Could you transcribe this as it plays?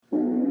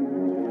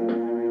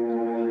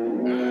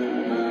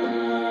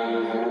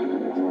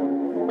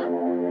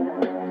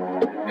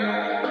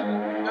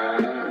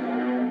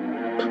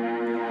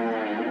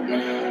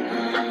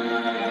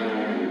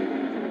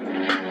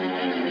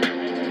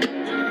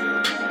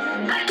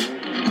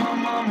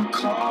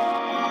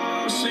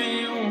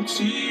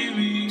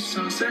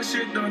said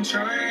shit don't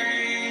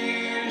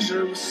change.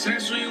 Ever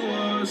since we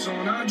was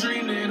on, I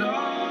dreamed it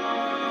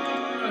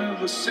all.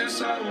 Ever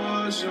since I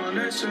was young,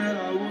 they said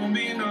I won't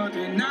be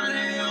nothing. Now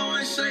they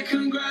always say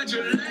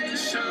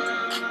congratulations.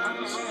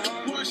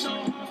 Work so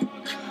hard.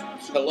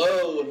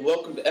 Hello and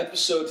welcome to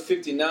episode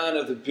 59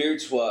 of the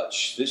Beards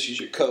Watch. This is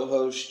your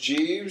co-host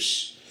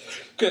Jeeves.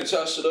 Going to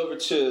toss it over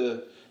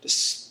to the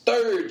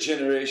third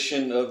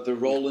generation of the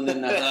Rolling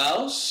in the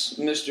house,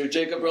 Mr.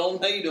 Jacob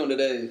Rowland. How you doing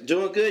today?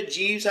 Doing good,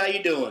 Jeeves. How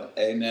you doing?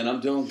 Hey man, I'm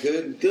doing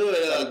good.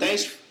 Good.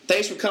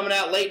 Thanks for coming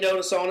out late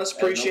notice on us.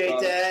 Appreciate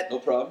that. No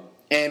problem.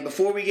 And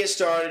before we get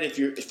started, if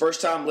you're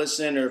first time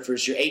listening or if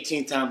it's your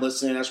 18th time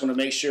listening, I just want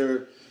to make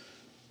sure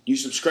you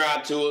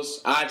subscribe to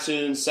us,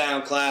 iTunes,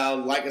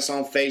 SoundCloud, like us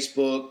on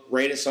Facebook,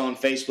 rate us on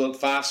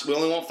Facebook. We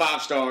only want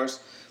 5 stars.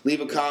 Leave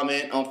a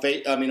comment on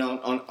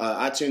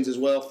iTunes as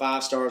well,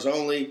 5 stars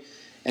only,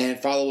 and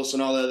follow us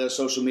on all the other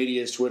social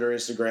medias, Twitter,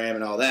 Instagram,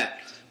 and all that.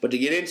 But to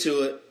get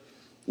into it,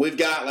 we've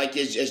got, like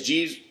as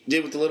Jeeves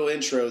did with the little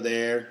intro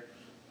there,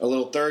 a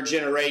little third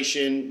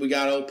generation. We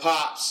got old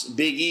Pops,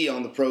 Big E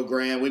on the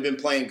program. We've been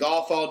playing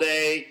golf all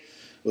day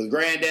with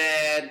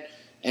Granddad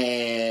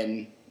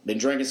and been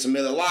drinking some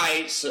Miller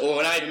Lights,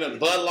 or not even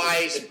Bud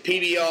Lights,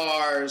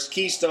 PBRs,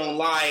 Keystone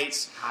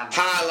Lights,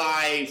 High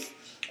Life,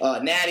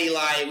 Natty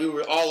Light. We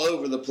were all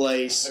over the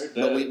place.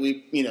 But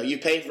we you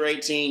pay for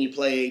 18, you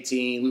play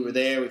 18. We were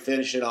there. We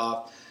finished it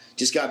off.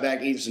 Just got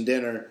back eating some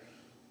dinner.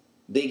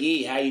 Big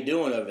E, how you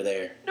doing over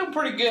there? Doing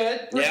pretty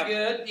good. Yep.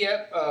 Good.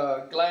 Yep.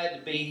 Glad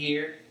to be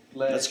here.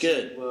 Glad That's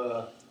good.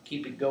 To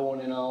keep it going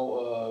and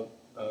all.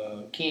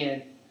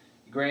 Ken,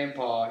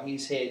 Grandpa,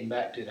 he's heading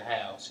back to the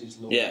house. He's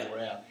a little more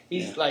out.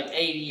 He's like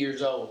 80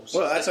 years old.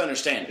 So that's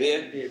understandable.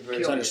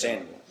 It's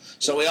understandable.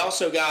 So we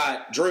also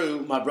got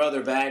Drew, my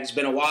brother, back. It's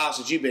been a while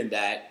since you've been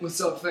back. What's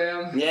up,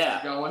 fam? Yeah.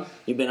 How's it going?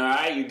 You been all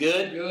right? You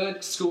good?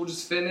 Good. School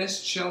just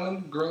finished.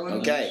 Chilling.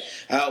 Grilling. Okay.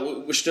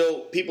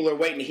 People are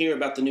waiting to hear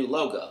about the new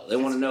logo. They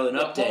want to know an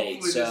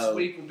update. Hopefully this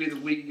week will be the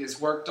week it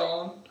gets worked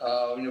on.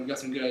 We got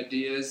some good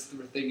ideas.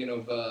 We're thinking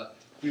of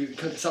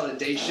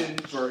consolidation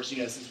first,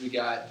 since we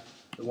got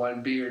the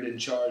one beard in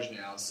charge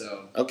now.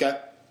 So okay.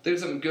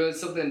 There's something good,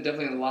 something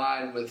definitely in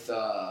line with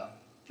the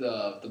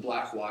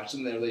Black Watch,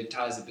 something that really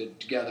ties a bit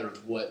together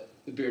with what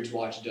the Beards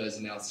Watch does,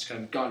 and now it's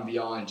kind of gone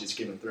beyond just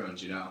Game of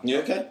Thrones, Yeah.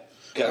 Okay.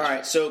 Gotcha. All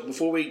right. So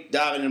before we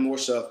dive into more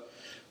stuff,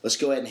 let's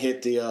go ahead and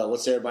hit the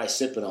what's everybody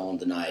sipping on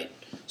tonight.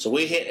 So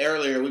we hit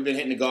earlier. We've been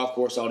hitting the golf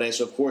course all day,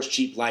 so of course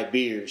cheap light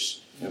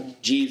beers.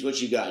 Jeeves,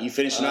 what you got? You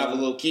finishing off a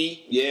little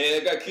key? Yeah, I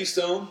got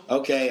Keystone.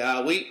 Okay,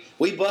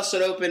 we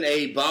busted open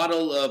a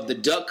bottle of the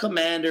Duck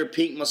Commander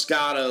Pink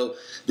Moscato.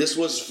 This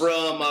was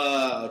from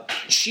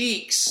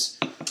Cheeks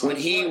when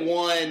he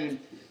won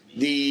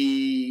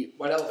the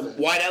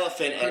White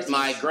Elephant at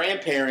my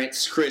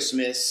grandparents'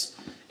 Christmas,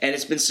 and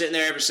it's been sitting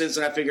there ever since.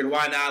 And I figured,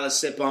 why not? Let's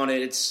sip on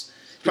it. It's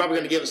probably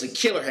going to give us a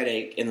killer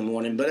headache in the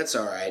morning, but it's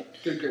all right.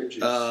 Good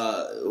juice.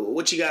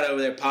 What you got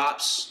over there,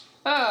 Pops?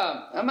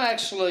 I'm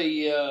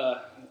actually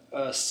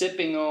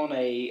sipping on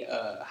a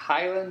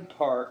Highland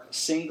Park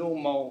single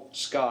malt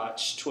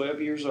Scotch,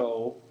 12 years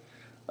old.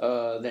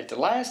 That the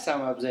last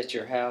time I was at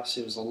your house,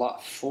 it was a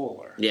lot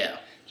fuller. Yeah.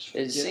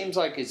 It seems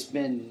like it's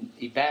been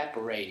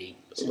evaporating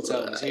since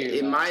I was here.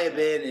 It might have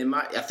been.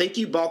 I think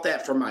you bought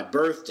that for my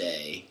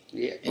birthday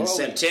in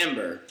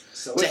September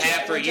to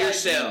have for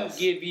yourself. I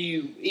give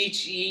you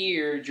each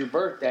year at your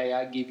birthday.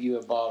 I give you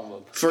a bottle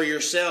of for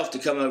yourself to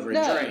come over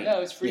and drink. No,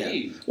 it's for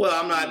you. Well,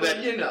 I'm not, but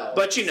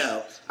but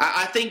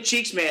I think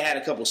Cheeks may have had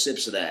a couple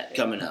sips of that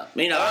coming up.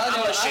 I'm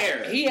gonna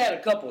share it. He had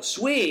a couple of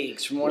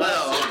swigs from what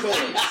of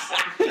course,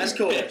 that's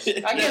cool.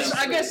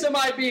 I guess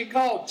somebody being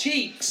called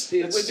Cheeks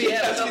would be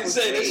having a couple of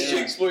swigs. That's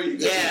Cheeks for you.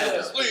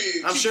 Yeah,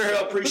 I'm sure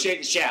he'll appreciate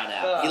the shout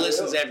out. He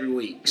listens every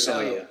week.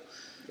 So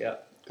yeah.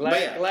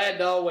 Glad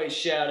to always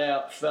shout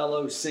out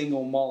fellow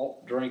single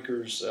malt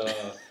drinkers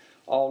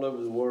all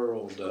over the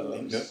world.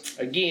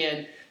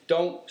 Again,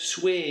 don't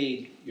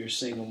swig your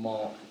single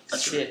malt.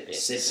 Sip it.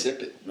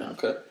 Sip it.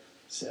 Okay.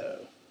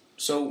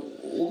 So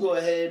we'll go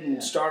ahead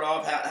and start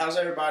off. How's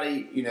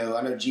everybody?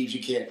 I know Jeeves,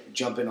 you can't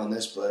jump in on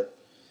this, but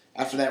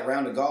after that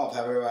round of golf,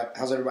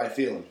 how's everybody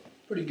feeling?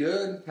 Pretty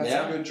good. Had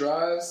some good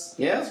drives.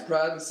 Yeah. I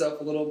surprised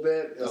myself a little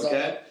bit.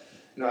 Okay.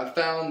 I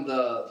found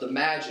the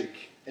magic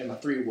in my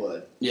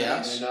 3-wood.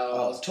 Yeah. And I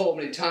was told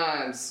many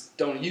times,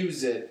 don't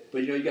use it,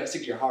 but you got to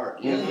stick to your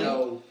heart. You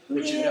know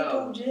what you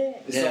know.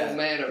 This old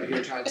man over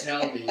here trying to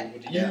tell me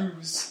what to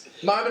use.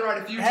 Might have been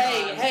right a few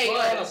times. Hey,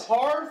 on a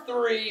par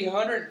 3,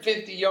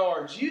 150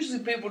 yards, usually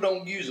people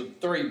don't use a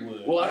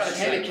 3-wood. Well, I got to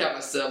handicap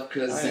myself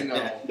because, if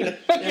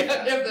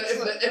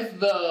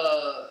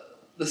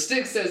the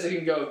stick says it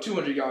can go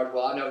 200 yards,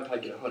 well, I know I can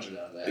probably get 100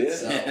 out of that. Yeah.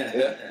 So,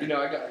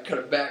 I got to cut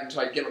it back until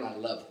I get on that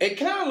level. It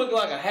kind of looked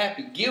like a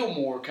Happy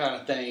Gilmore kind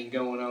of thing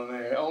going on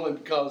there, only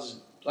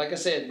because, like I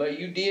said, but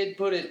you did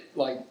put it,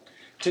 like,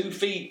 2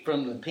 feet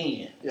from the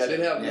pin. Yeah, I did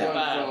have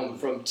Yeah. one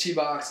from tee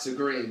box to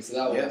green, so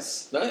that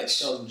was Nice.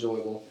 that was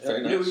enjoyable. Very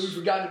You know, nice. we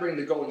forgot to bring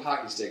the golden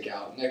hockey stick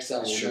out. Next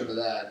time we'll remember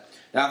that.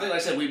 Now, I think,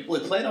 like I said, we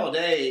played all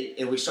day,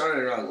 and we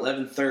started around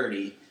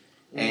 11:30,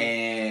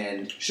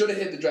 and Should have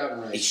hit the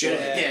driving range. it should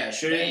have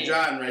been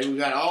driving range. It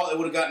would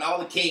have gotten all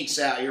the kinks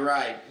out. You're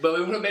right. But we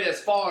wouldn't have made it as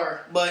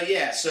far. But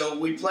yeah, so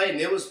we played, and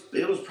it was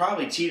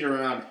probably teetered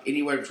around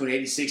anywhere between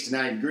 86 to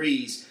 90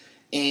 degrees,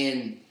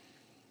 and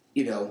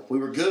you know we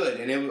were good,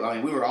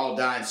 and we were all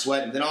dying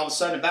sweating. Then all of a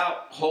sudden,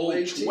 about hole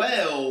 18.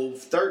 12,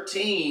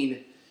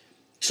 13,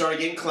 started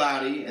getting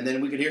cloudy, and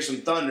then we could hear some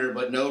thunder,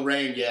 but no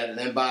rain yet. And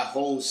then by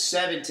hole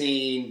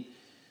 17,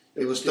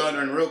 it was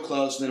thundering real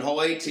close. And then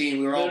hole 18,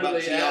 we were all about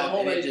to tee Literally at off, hole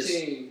and it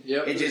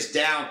 18. just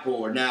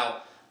downpoured.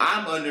 Now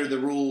I'm under the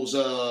rules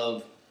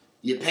of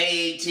you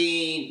pay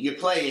 18, you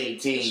play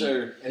 18. Yes,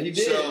 sir. And he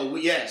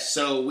did.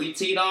 So we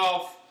teed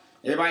off.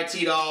 Everybody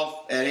teed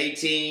off at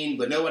 18,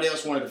 but nobody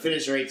else wanted to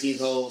finish their 18th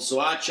hole. So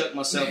I chucked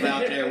myself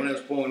out there when it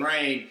was pouring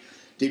rain.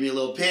 Did me a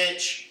little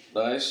pitch,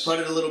 Nice.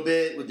 putted a little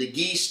bit with the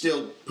geese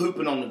still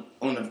pooping on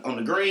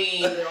the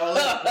green. They're all over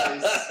the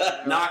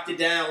place. Knocked it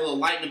down, little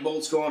lightning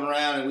bolts going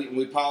around, and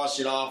we polished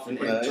it off. And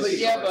Nice.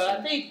 Yeah, but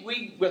I think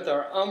we, with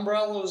our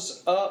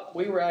umbrellas up,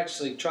 we were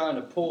actually trying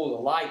to pull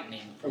the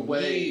lightning from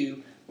Away.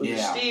 you with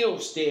Yeah. a steel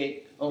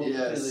stick onto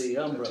Yes. the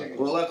umbrella.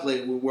 well,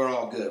 luckily we're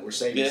all good. We're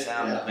safe and Yeah.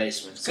 sound in the Yeah.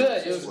 basement. So Good.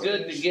 it's It was just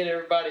good to get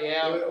everybody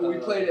out. We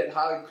played at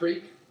Highland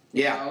Creek.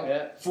 Yeah. You know,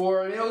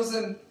 Yeah. it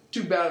wasn't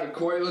too bad of a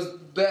court. It was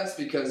best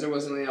because there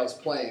wasn't anything else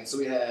playing, so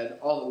we had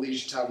all the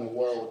leisure time in the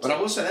world. But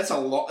I will say it's a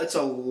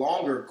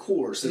longer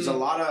course. There's a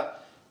lot of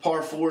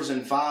par 4s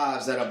and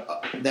 5s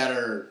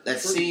that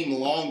seem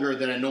longer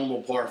than a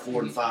normal par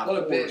 4 and 5 a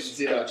lot of course. bits,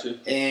 yeah. Gotcha.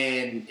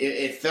 And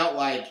it felt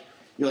like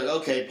you're like,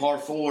 okay, par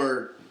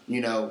 4,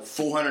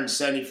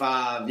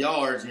 475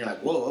 yards, and you're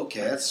like, whoa,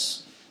 okay,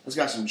 that's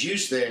got some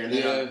juice there. And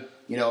then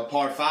a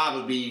par 5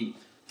 would be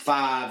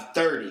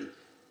 530.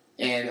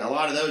 And a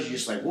lot of those, you're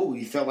just like, whoa,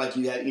 you felt like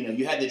you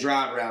had to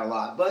drive around a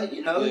lot. But,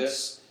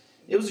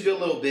 it was a good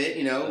little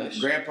bit, Nice.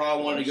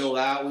 Grandpa wanted to go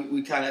out.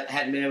 We kind of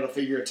hadn't been able to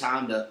figure a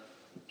time to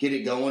get it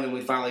going, and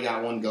we finally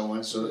got one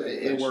going, so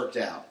it worked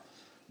out.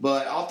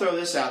 But I'll throw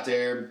this out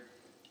there.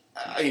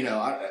 I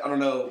don't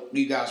know,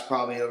 you guys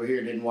probably over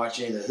here didn't watch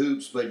any of the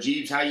hoops, but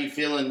Jeeves, how you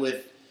feeling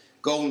with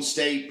Golden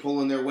State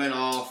pulling their win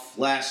off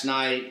last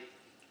night?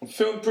 I'm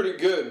feeling pretty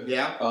good.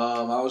 Yeah?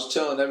 I was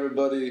telling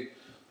everybody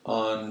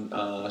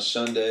on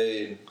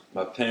Sunday, and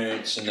my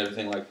parents and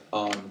everything, like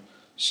on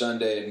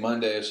Sunday and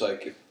Monday, it's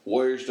like if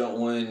Warriors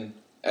don't win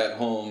at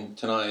home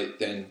tonight,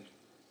 then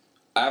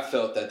I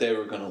felt that they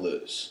were going to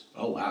lose.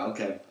 Oh, wow,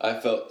 okay. I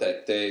felt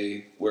that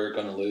they were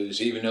going to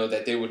lose, even though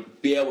that they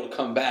would be able to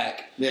come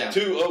back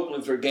to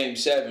Oakland for Game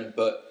 7,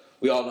 but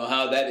we all know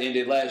how that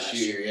ended last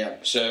year. Yeah.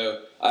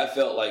 So I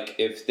felt like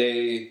if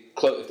they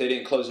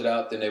didn't close it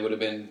out, then they would have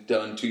been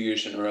done 2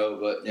 years in a row.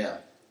 But Yeah.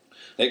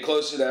 they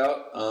closed it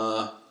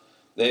out.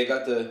 They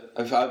got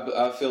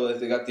I feel like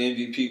they got the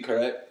MVP,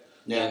 correct?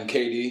 Yeah. And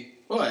KD.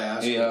 Oh, yeah.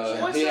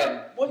 that's what I'm saying.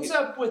 What's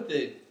up with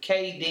the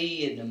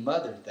KD and the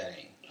mother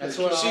thing? That's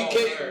what See, I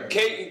heard.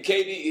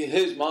 KD,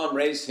 his mom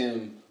raised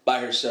him by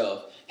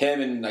herself.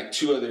 Him and like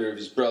 2 other of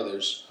his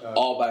brothers,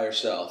 all by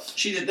herself.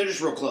 They're just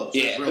real close.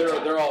 Yeah, Real they're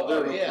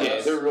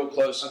tight. they're real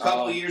close. A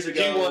couple of years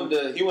ago,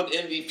 he won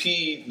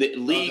MVP, the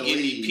league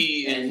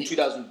MVP in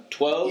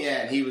 2012. Yeah,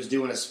 and he was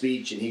doing a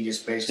speech, and he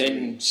just basically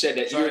And said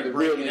that you're started the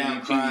real breaking down,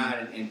 MVP.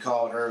 crying, and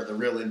called her the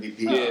real MVP.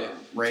 Yeah,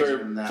 raising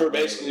him that for way.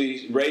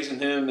 basically raising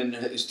him and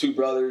his 2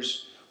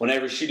 brothers.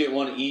 Whenever she didn't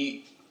want to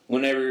eat,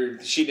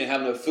 whenever she didn't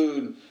have enough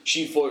food,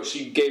 she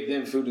gave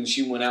them food, and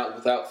she went out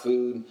without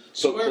food.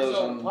 So Put where's clothes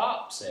old on.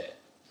 Pops at?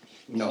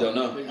 No, Don't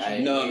know.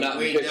 No, not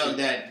we in the dug picture.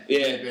 that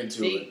Yeah. deep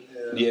into it.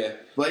 Yeah,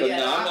 But yeah,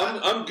 no,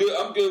 I'm good.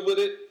 I'm good with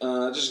it.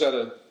 I just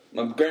gotta.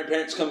 My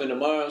grandparents coming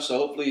tomorrow, so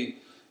hopefully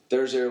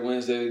Thursday or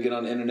Wednesday we get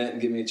on the internet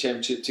and give me a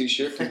championship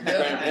T-shirt from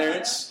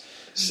grandparents.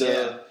 So,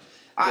 Yeah.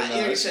 I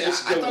it's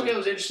thought good. it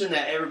was interesting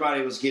that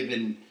everybody was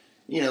giving,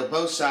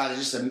 both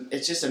sides.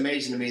 It's just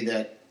amazing to me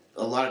that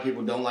a lot of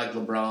people don't like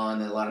LeBron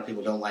and a lot of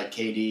people don't like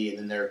KD, and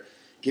then they're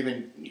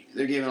giving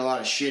a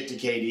lot of shit to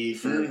KD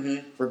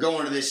for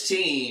going to this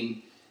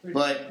team.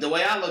 But the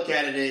way I look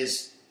at it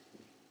is,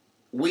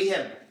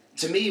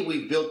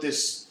 we've built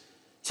this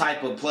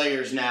type of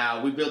players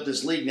now. We built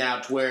this league now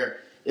to where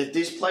if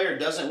this player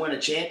doesn't win a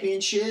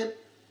championship,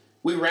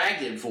 we rag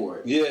him for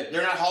it. Yeah.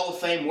 They're not Hall of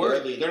Fame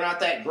worthy. They're not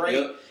that great.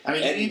 Yep. I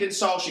mean, And- you even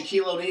saw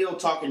Shaquille O'Neal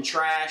talking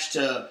trash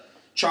to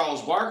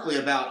Charles Barkley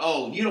about,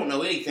 oh, you don't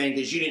know anything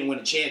because you didn't win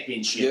a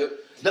championship. Yep.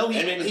 Though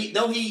And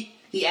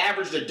he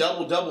averaged a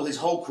double his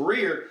whole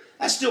career,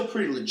 that's still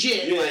pretty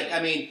legit. Yeah. Like,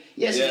 I mean,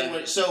 yes, he didn't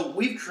win. So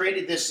we've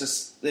created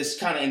this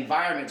kind of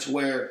environment to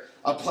where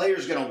a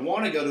player's going to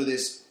want to go to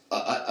this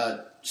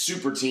a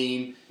super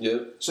team,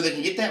 Yep. so they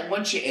can get that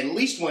at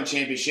least one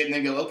championship, and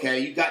then go, okay,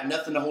 you've got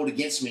nothing to hold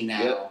against me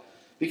now. Yep.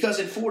 Because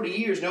in 40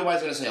 years,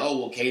 nobody's going to say, oh,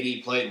 well,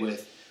 KD played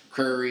with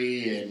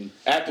Curry and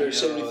After a you know,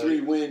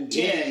 73 win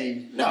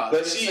team. Yeah, no, But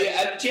it's see, like, it's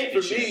not a for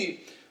championship. me,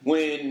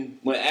 when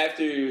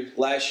after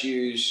last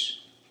year's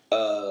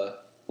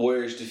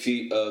Warriors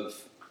defeat of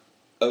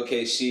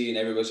OKC and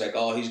everybody's like,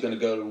 oh, he's going to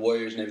go to the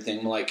Warriors and everything.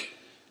 I'm like,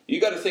 you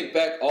got to think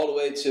back all the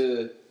way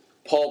to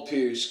Paul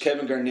Pierce,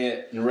 Kevin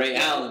Garnett, and Ray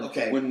Allen.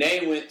 Okay. When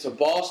they went to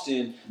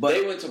Boston, But-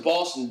 they went to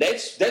Boston.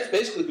 That's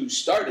basically who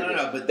started it.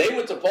 No, but they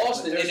went to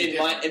Boston, there's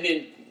and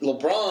then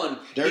LeBron,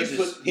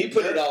 he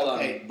put it all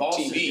on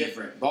Boston's TV.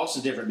 different.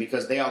 Boston's different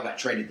because they all got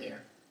traded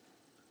there.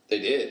 They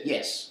did.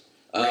 Yes.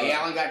 Ray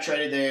Allen got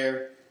traded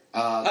there.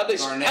 How'd they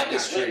Garnett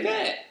got swing traded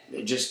that?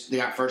 there. They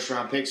got first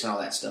round picks and all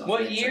that stuff.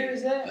 What They year traded.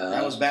 is that?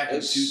 That was back in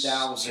It's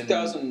 2000.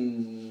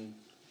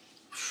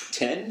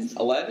 2010,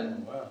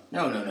 11? Wow.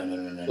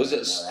 No. Was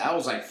it- No, that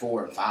was like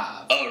 4 and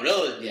 5. Oh,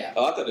 really? Yeah.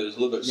 Oh, I thought it was a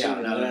little bit Yeah,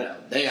 sooner no. than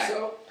that. They got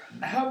So,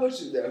 how much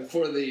is that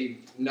for the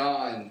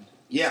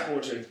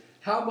non-sports?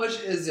 How much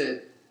is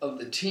it of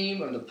the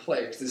team and the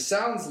players? It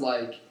sounds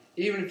like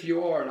even if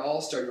you are an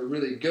all-star, you're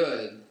really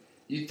good.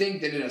 You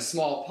think that in a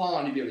small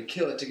pond you'd be able to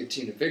kill it, take a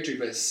team to victory,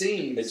 but it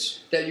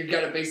seems that you've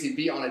got to basically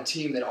be on a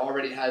team that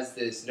already has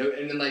this.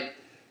 And then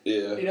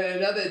Yeah.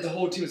 now that the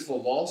whole team is full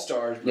of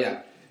all-stars, but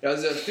Yeah.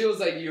 it feels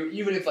like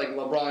even if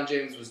LeBron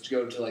James was to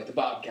go to the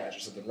Bobcats or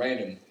something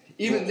random,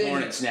 even then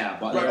Hornets now.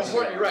 But right,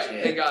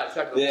 Yeah. thank God, it's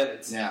back to the Yeah.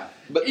 Hornets. Yeah.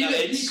 But Even no,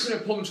 if he it's,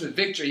 couldn't pull him to the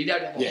victory, he'd have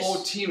to have a Yes.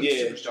 whole team of yeah,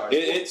 superstars.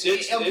 it's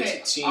Okay,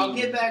 a team. I'll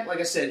get back. Like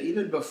I said,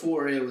 even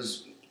before you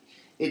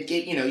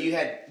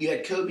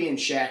had Kobe and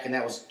Shaq, and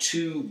that was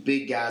two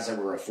big guys that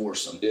were a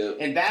foursome. Yeah.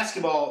 In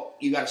basketball,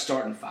 you got to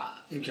start in 5,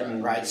 Okay.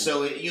 right?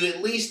 So you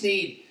at least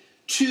need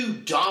 2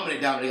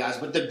 dominant guys,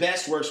 but the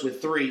best works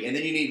with 3, and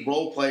then you need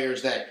role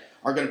players that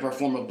are going to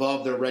perform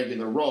above their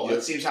regular role. Yep.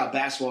 That seems how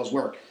basketballs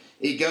work.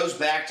 It goes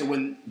back to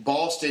when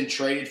Boston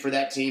traded for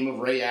that team of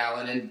Ray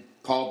Allen and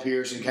Paul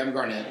Pierce and Kevin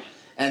Garnett,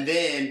 and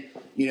then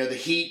the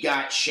Heat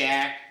got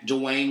Shaq,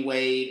 Dwayne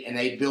Wade, and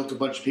they built a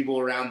bunch of people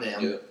around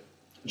them. Yeah.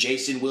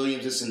 Jason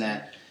Williams, this and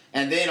that.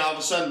 And then all of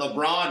a sudden,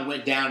 LeBron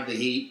went down to the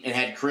Heat and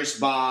had Chris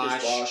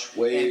Bosh,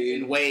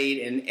 Wade. and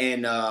Wade,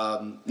 and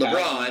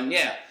LeBron,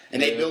 yeah.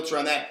 And they Yeah. built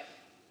around that.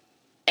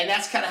 And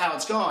that's kind of how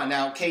it's gone.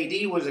 Now,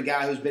 KD was a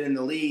guy who's been in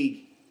the league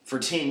for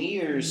 10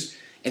 years,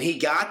 and he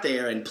got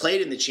there and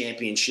played in the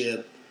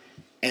championship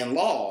and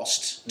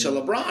lost to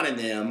LeBron and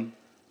them.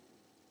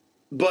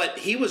 But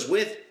he was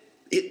with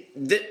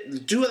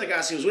the 2 other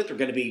guys he was with were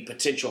going to be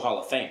potential Hall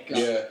of Famers.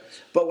 Yeah.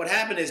 But what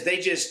happened is they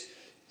just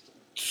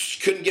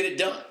couldn't get it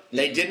done.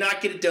 They did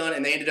not get it done,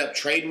 and they ended up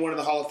trading one of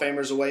the Hall of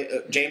Famers away,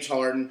 James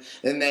Harden.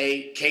 Then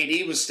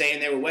KD was staying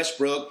there with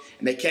Westbrook,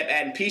 and they kept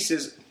adding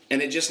pieces,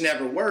 and it just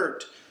never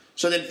worked.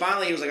 So then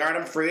finally he was like, all right,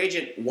 I'm a free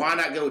agent. Why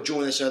not go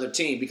join this other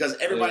team? Because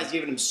everybody's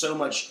giving him so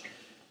much,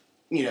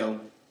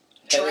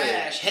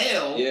 trash,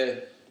 hell. Yeah.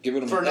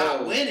 Giving him For a not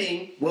hell.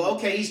 winning. Well,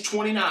 okay, he's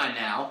 29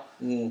 now.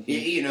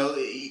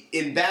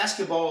 In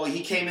basketball,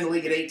 he came in the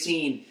league at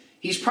 18.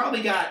 He's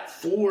probably got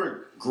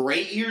 4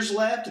 great years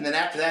left, and then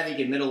after that, he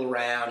can middle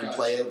around and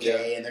play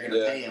okay, and they're going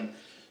to pay him.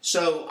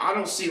 So I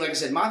don't see, like I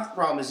said, my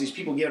problem is these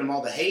people giving him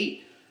all the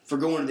hate for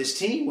going to this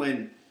team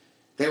when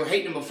they were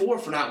hating him before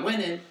for not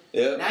winning.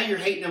 Yeah. Now you're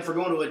hating him for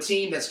going to a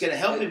team that's going to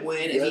help him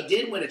win, and Yeah. he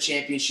did win a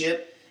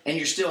championship, and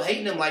you're still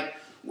hating him. Like,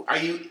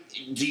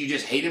 do you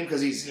just hate him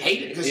because he's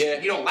hated? Because Yeah.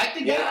 you don't like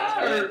the guy?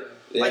 Yeah. Or,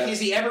 Yeah. like, is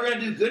he ever going to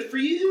do good for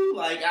you?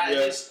 Like, I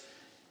Yeah. just,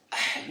 So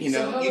you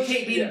how much-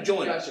 can't beat him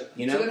joining. Gotcha.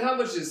 You know? So then how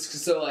much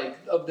is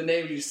of the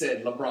name you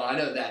said, LeBron? I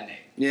know that name.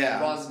 Yeah.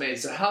 LeBron's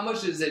amazing. So how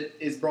much is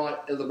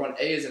LeBron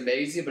A is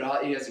amazing,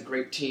 but he has a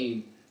great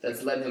team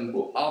that's letting him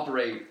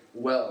operate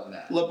well in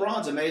that.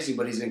 LeBron's amazing,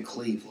 but he's in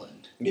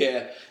Cleveland.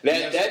 Yeah,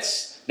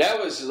 that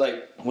was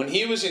like when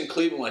he was in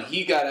Cleveland. When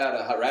he got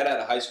right out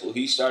of high school,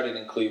 he started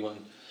in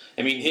Cleveland.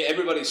 I mean,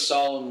 everybody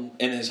saw him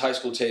in his high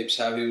school tapes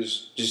how he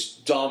was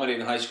just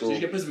dominating high school. So you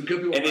can put some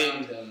good people And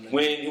around then him.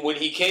 when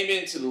he came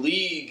into the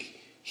league,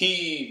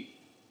 he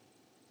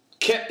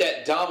kept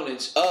that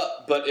dominance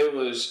up, but it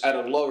was at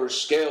a lower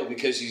scale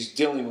because he's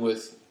dealing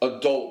with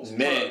adult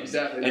men,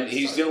 exactly. and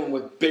he's dealing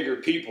with bigger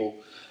people.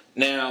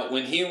 Now,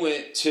 when he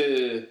went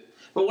to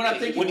But what I'm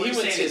thinking, when what he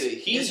he's went saying to is, the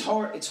Heat,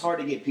 it's hard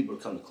to get people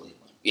to come to Cleveland.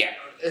 yeah,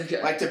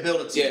 Okay. Like to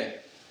build a team. yeah,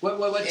 what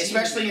team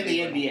Especially is in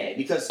the it? NBA.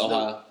 Because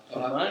Ohio,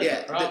 Money.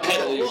 yeah,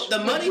 Cavaliers. the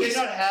money Do they is...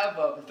 not have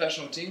a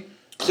professional team?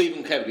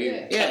 Cleveland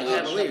Cavaliers. Yeah,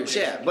 Cavaliers,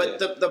 yeah. But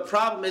the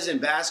problem is in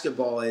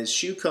basketball is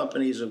shoe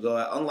companies will go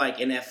out, unlike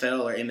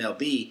NFL or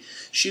MLB,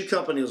 shoe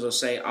companies will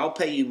say, I'll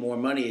pay you more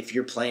money if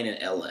you're playing in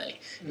LA,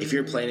 if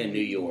you're playing in New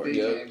York, Big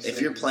Yep. games.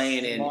 if you're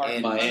playing in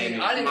Miami. I didn't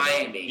know-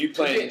 Miami. You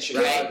playing in Good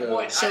Chicago.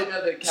 point. So- I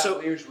know the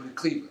Cavaliers were in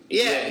Cleveland.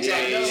 Yeah,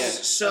 exactly. yeah, yeah.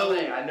 So,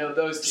 LA, I know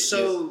those teams.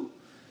 so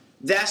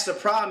that's the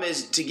problem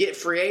is to get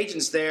free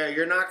agents there,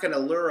 you're not going to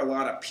lure a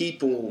lot of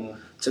people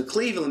to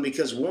Cleveland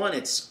because, one,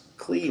 it's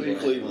Cleveland.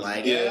 Cleveland,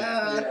 Like,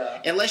 Yeah.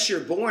 unless you're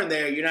born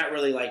there, you're not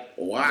really like,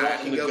 wow, I Wanting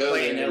can to go go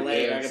play in there, LA,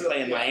 yeah. or I can So-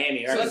 play in yeah.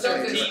 Miami. Or So I can that's play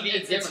what in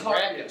I'm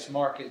TV demographics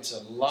markets a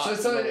lot.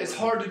 So it's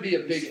hard to be a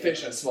big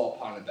fish in a small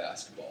pond in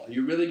basketball.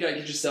 You really got to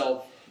get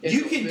yourself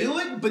You can do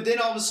it, but then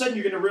all of a sudden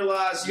you're going to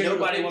realize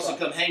nobody wants to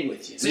come hang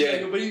with you. So you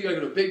gotta go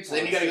to a big pond. So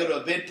then you got to go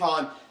to a big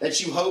pond that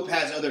you hope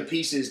has other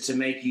pieces to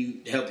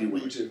help you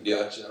win. Yeah.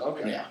 Gotcha.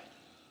 Okay. Yeah.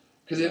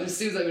 Because it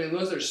seems like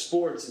most of their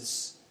sports,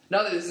 it's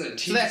not that this isn't a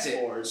team So that's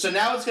sport. it. So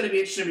now it's going to be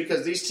interesting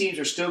because these teams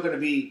are still going to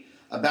be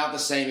about the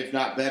same, if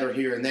not better,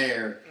 here and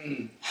there.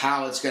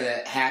 How it's going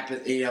to happen,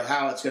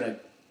 how it's going to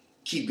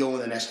keep going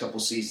the next couple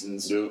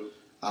seasons. Yep.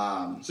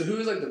 So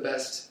who's like the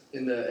best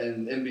in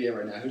NBA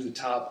right now? Who's the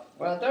top?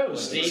 Well, that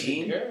was The team?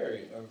 Stephen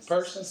Curry, a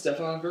person.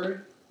 Stephon Curry.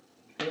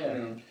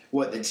 Yeah.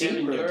 What, the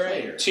team or the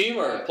player? Team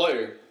or a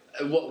player?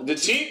 What The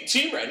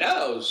team right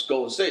now is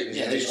Golden State.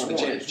 Yeah, they they just won the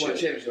just championship. One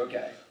championship.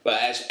 Okay. But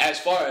as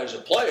far as a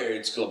player,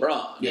 it's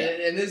LeBron. Yeah.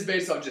 And this is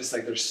based on just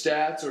like their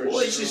stats or. Well,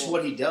 it's just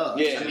what he does.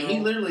 Yeah. I mean, he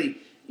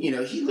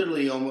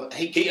literally almost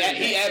He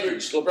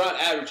averaged LeBron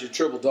averaged a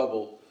triple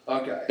double.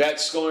 Okay.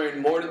 That's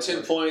scoring more than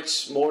 10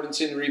 points, more than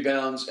 10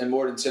 rebounds, and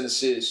more than 10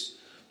 assists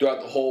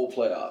throughout the whole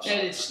playoffs.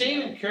 And it's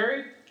Stephen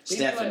Curry.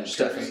 Stephen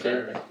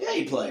Curry. Yeah,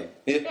 he played.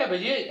 Yeah, but I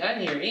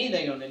didn't hear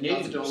anything on the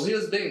news. He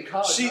was big in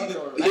college. See,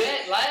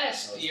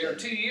 Last year,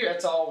 2 years,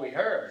 that's all we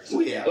heard.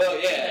 Well, yeah. Well,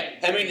 yeah.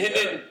 I mean,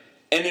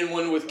 and then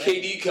when with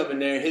KD coming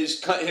there,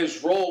 his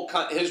role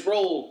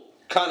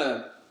kind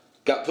of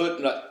got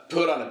put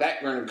on the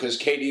back burner because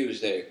KD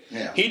was there.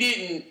 Yeah.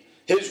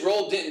 His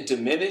role didn't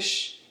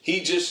diminish.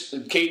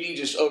 KD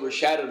just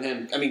overshadowed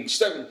him. I mean,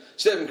 Stephen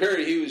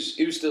Curry, he was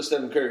still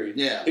Stephen Curry.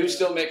 Yeah. He was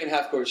still making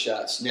half court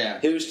shots. Yeah.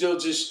 He was still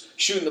just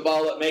shooting the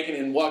ball up, making it,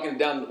 and walking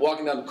down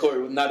the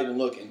court with not even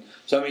looking.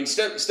 So I mean,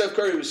 Steph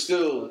Curry was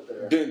still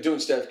doing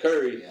Steph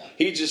Curry. Yeah.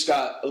 He just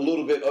got a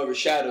little bit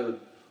overshadowed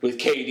with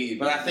KD.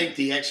 But I think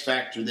the X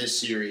factor this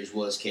series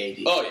was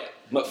KD. Oh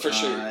yeah, for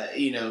sure.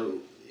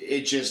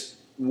 It just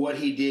what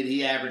he did.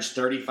 He averaged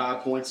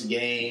 35 points a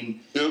game,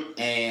 Yep.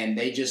 and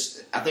I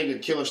think a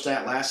killer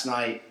stat last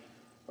night,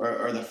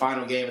 or the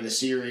final game of the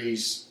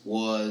series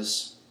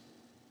was,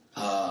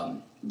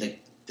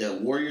 the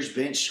Warriors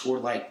bench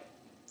scored like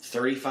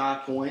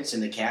 35 points,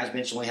 and the Cavs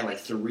bench only had like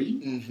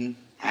 3. Mm-hmm.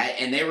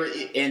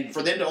 And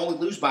for them to only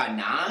lose by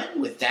 9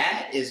 with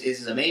that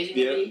is amazing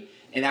to me.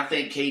 And I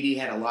think KD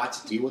had a lot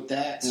to do with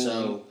that. Mm-hmm.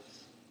 So,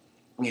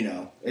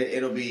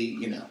 it'll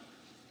be,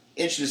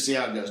 interesting to see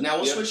how it goes. Now,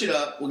 we'll switch it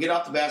up. We'll get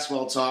off the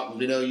basketball talk.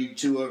 We know you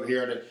two over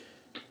here.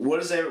 How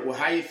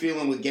are you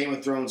feeling with Game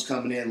of Thrones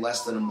coming in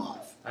less than a month?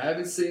 I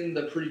haven't seen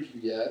the preview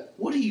yet.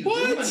 What are you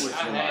doing with your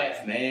I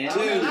life, man?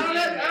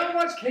 I don't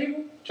watch cable.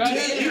 You don't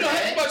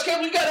have to watch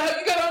cable. You got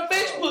it on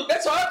Facebook.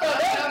 That's how I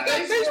found out.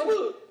 You got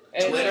Facebook.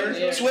 Twitter.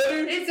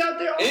 It's out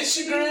there.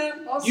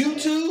 Instagram, I'll see it.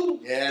 YouTube.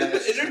 Yeah,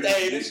 there's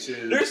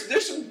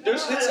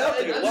hits out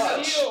there to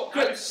watch.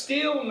 I'm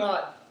still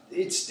not.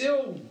 It's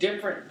still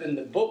different than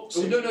the books.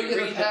 No, You they're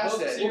read the past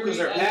book that. series. Because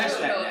they're past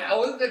that now. I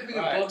wasn't thinking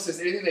the Right. books as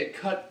anything they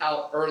cut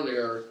out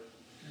earlier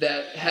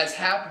that has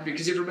happened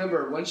because you have to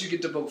remember once you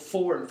get to book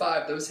 4 and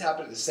 5, those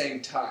happen at the same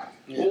time.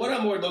 Well, what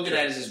I'm more looking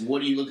at is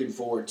what are you looking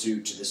forward to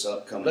this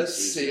upcoming Let's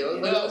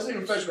season? see. Let's see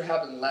refresh what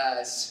happened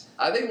last.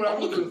 I think what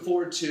I'm looking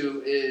forward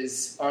to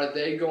is are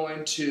they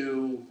going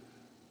to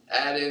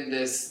add in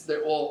this?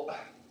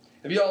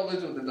 Have you all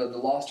lived with the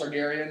Lost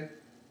Targaryen?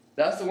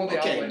 That's the one thing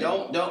Okay, I'm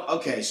don't.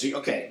 Okay, so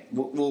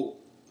we'll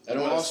I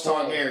don't want to Lost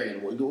spoil.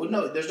 Targaryen.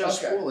 No, there's no Okay.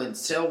 spoiling.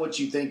 Tell what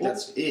you think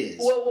that is.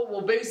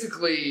 Well,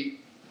 basically,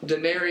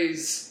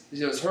 Daenerys,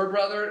 is her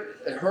brother,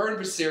 her and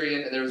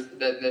Viserion, and there was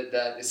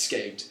that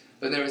escaped.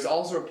 But there was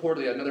also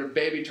reportedly another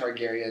baby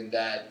Targaryen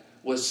that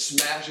was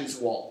smashed into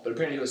the wall, but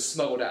apparently he was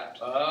smuggled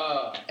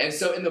out. And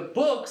so in the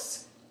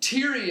books,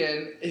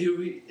 Tyrion,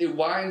 it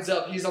winds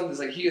up, he's on this,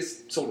 he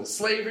is sold to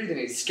slavery, then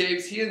he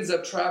escapes. He ends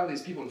up traveling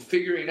these people and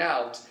figuring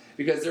out,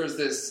 because there was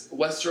this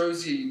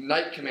Westerosi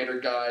Knight Commander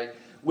guy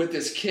with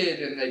this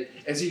kid,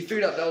 and so he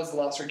figured out that was the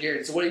Lost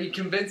Targaryen. So what he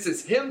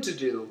convinces him to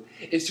do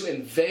is to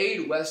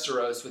invade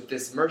Westeros with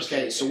this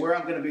mercenary. Okay, so where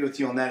I'm going to be with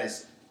you on that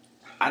is,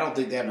 I don't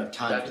think they have enough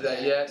time After for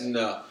that yet?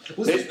 No.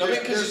 Well, Because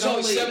there's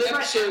only 7 they might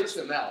episodes. axe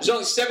them out. There's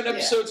only 7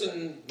 episodes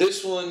in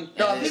this one.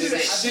 No, I and think then they're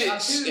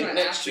 6 going in to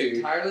next act it year.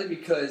 entirely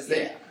because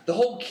the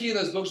whole key of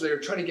those books, they were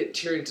trying to get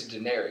Tyrion to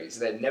Daenerys,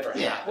 and that never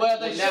Yeah. happened. Well,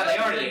 they Now they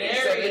show already the did.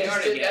 So they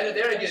already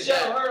They get show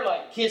that. her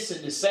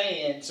kissing the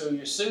sand, so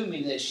you're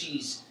assuming that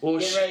she's Well,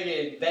 getting ready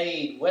to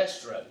invade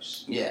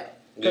Westeros Yeah.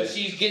 because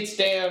she gets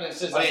down and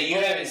says, Oh, yeah, you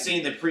haven't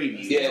seen the preview.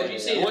 Yeah. You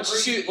see the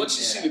Once you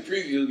see the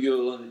preview,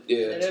 you'll And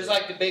there's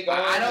the big.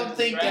 I don't arms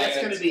think and that's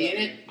dragons going to be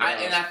in it. stuff.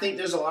 And I think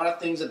there's a lot of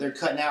things that they're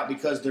cutting out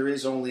because there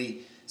is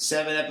only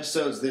 7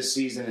 episodes this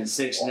season and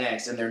 6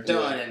 next, and they're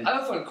done. And I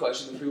have a fun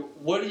question for you.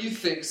 What do you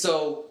think?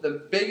 So, the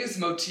biggest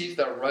motif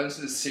that runs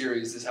through the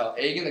series is how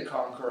Aegon the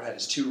Conqueror had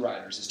his 2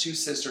 riders. His 2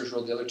 sisters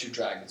rode the other 2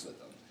 dragons with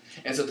him.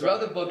 And so,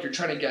 throughout the book, you're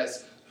trying to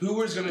guess who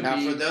is going to Now,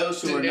 be for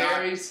those who are not-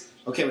 Daenerys.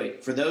 okay,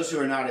 wait. For those who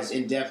are not as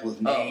in depth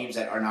with names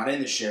that are not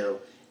in the show,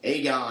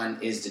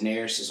 Aegon is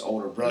Daenerys'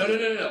 older brother.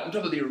 No. I'm talking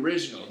about the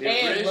original. The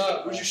And original.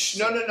 love. Would you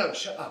no.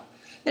 Shut up.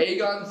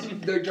 Aegon,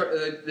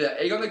 the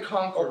Aegon the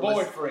Conqueror. Or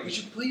boyfriend. Would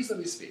you please let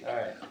me speak? All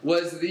right.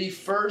 Was the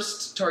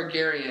first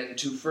Targaryen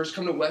to first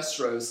come to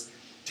Westeros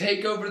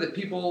take over the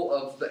people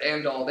of the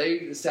Andal. They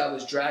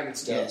established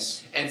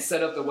Dragonstone and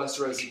set up the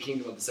Westerosi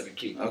Kingdom of the Seven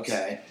Kingdoms.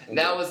 Okay. And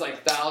that was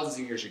like thousands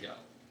of years ago.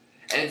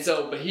 And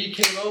so, but he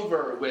came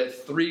over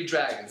with 3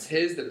 dragons.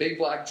 The big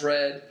black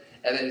dread,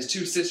 and then his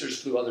 2 sisters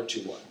flew other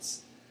 2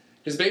 ones.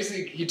 Because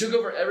basically, he took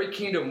over every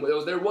kingdom.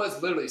 There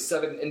was literally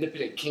 7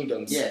 independent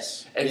kingdoms.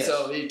 Yes. And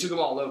so he took them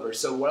all over.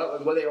 So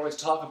what they always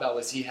talk about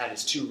was he had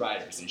his 2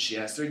 riders, and she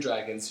has 3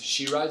 dragons.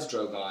 She rides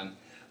Drogon.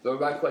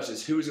 But my question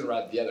is, who's going to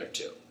ride the other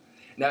 2?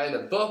 Now in the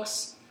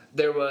books,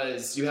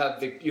 you have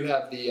the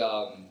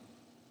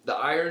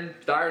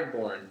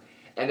Ironborn,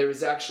 and there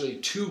was actually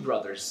 2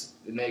 brothers,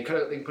 and they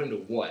put into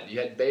one.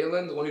 You had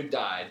Balin, the one who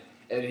died,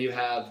 and then you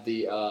have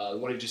the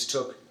one who just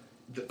took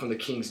from the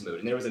King's Moon.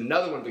 And there was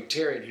another one,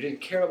 Victarion, who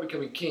didn't care about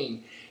becoming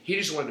king. He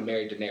just wanted to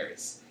marry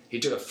Daenerys. He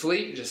took a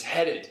fleet and just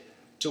headed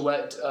to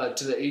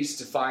the east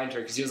to find her,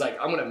 because he was like,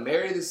 I'm going to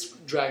marry this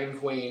dragon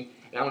queen,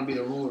 and I'm going to be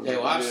the ruler. Yeah,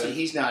 well, obviously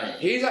he's not in it.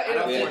 He's not in it.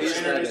 I don't think we're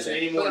introduced to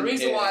any more the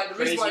reason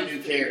why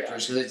new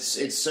characters, because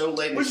it's so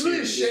late in the which is really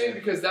a series. shame,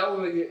 because that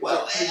would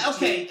Well,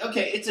 okay,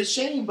 it's a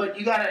shame, but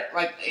you gotta,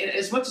 like,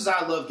 as much as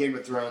I love Game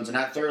of Thrones, and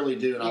I thoroughly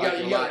do,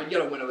 and you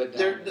gotta winnow it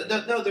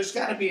down. there's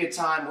gotta be a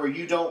time where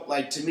you don't,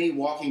 like, to me,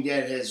 Walking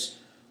Dead has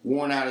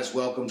worn out its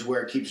welcome to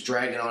where it keeps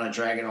dragging on and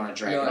dragging on and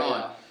dragging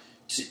on.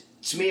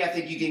 To me, I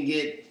think you can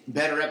get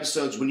better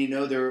episodes when you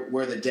know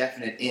where the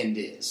definite end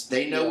is.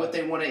 They know what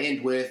they want to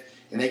end with,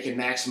 and they can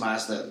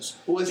maximize those.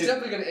 Well, it's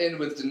definitely going to end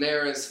with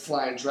Daenerys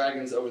flying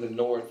dragons over the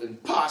north.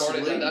 And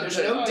possibly. There's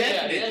no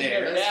definite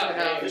there.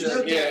 There's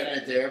no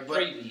definite there.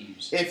 But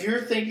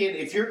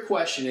if your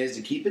question is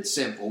to keep it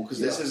simple, because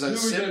this is a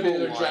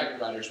simple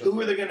one,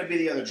 who are they going to be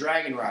the other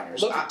dragon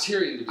riders? Look for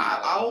Tyrion to be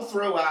I'll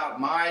throw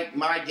out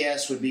my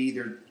guess would be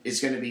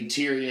it's going to be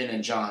Tyrion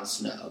and Jon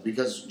Snow,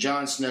 because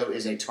Jon Snow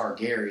is a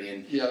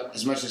Targaryen. Yeah.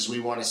 As much as we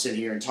want to sit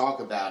here and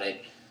talk about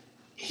it,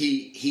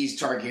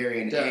 he's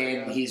Targaryen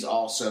and he's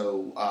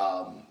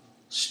also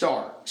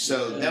Stark.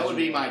 So that would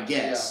be my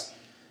guess.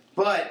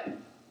 But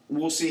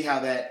we'll see how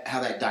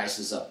that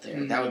dices up there.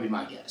 Mm-hmm. That would be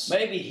my guess.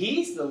 Maybe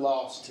he's the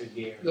lost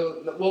Targaryen.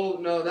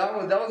 No, that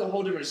was a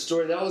whole different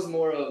story. That was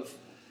more of,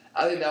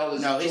 I think that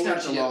was he's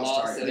not the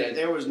lost Targaryen.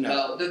 There was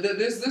no.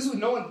 This was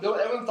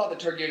everyone thought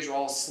the Targaryens were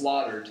all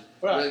slaughtered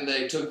when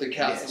they took the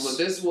castle. Yes. But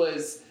this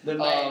was the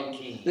Mad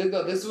King.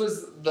 This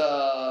was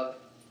the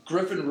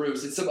Griffin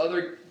Roost. It's some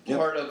other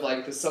part of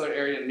like the southern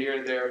area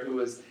near there.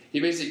 He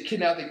basically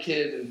kidnapped the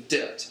kid and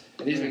dipped,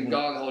 and he's been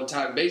gone the whole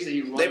time.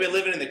 Basically, they've been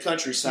living in the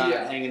countryside,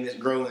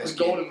 growing this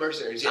golden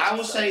mercenaries. I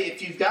will say,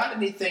 if you've got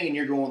anything and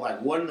you're going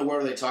like, what in the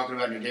world are they talking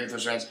about in your Game of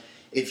Thrones fans?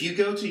 If you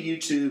go to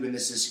YouTube, and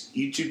this is a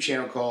YouTube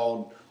channel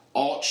called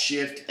Alt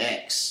Shift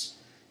X,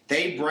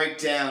 they break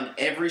down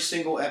every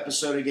single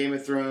episode of Game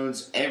of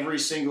Thrones, every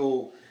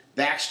single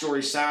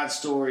backstory, side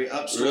story,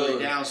 up story,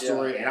 down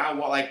story,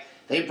 and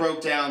they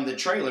broke down the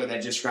trailer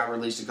that just got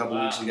released a couple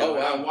weeks ago.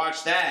 And I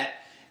watched that,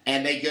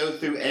 and they go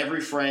through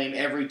every frame,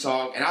 every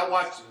talk. And I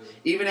watched,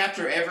 even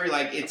after every,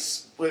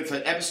 if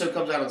an episode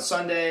comes out on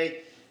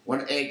Sunday,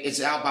 when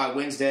it's out by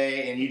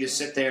Wednesday, and you just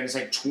sit there, and it's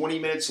like 20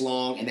 minutes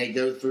long, and they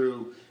go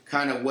through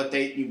kind of what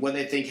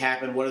they think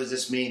happened, what does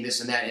this mean, this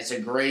and that. It's a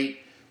great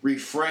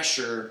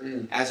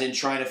refresher, as in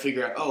trying to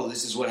figure out,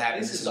 this is what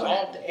happened. This is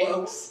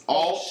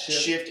Alt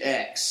Shift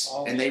X,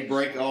 and they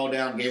break all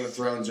down Game of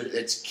Thrones.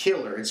 It's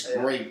killer. It's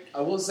great. I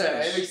will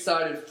say, I'm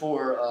excited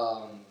for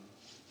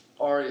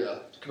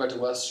Arya to come back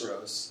to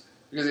Westeros,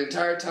 because the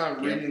entire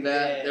time reading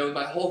that,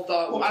 my whole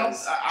thought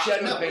was,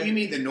 you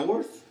mean the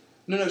North?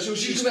 No,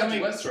 she's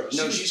coming to Westeros.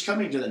 No, she's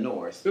coming to the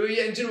North. But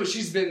in general,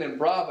 she's been in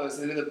Bravos,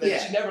 and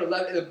she never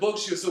left. In the book,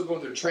 she was still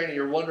going through training.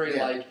 You're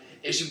wondering,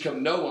 is she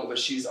become no one, but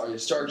she's Arya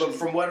Stark. But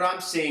from what I'm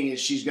seeing, is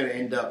she's going to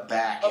end up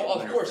back.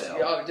 Of course,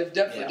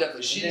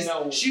 definitely.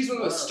 She's one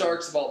of the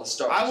Starks of all the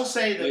Starks. I will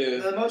say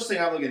the most thing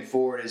I'm looking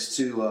forward is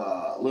to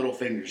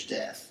Littlefinger's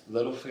death.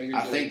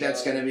 I think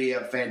that's going to be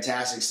a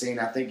fantastic scene.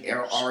 I think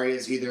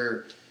Arya's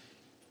either.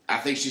 I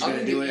think she's going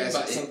to do it as.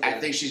 I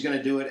think she's going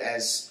to do it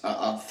as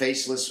a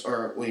faceless,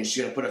 or when she's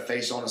going to put a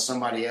face on to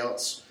somebody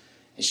else,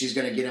 and she's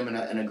going to get him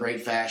in a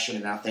great fashion.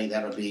 And I think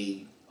that'll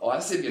be.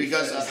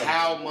 Because of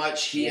how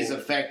much he has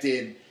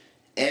affected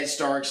Ed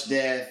Stark's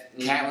death,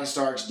 Catelyn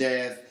Stark's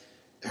death,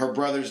 her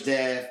brother's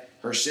death,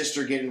 her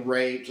sister getting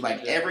raped,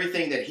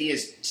 everything that he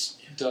has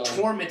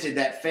tormented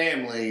that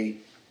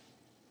family.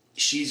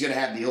 She's going to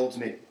have the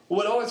ultimate.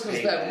 What always comes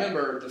back,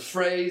 remember, the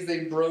phrase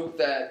they broke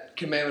that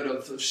commandment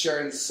of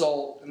sharing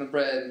salt in the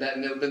bread, and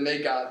then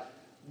they got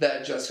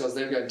that just because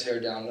they were going to tear it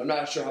down. I'm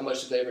not sure how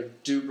much they ever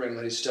do bring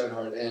Lady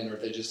Stoneheart in, or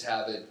if they just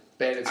have it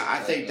bandits. I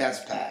think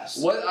that's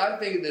past. What I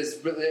think this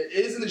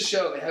is in the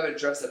show, they haven't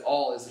addressed at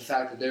all, is the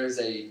fact that there is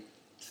a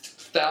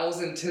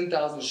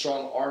 10,000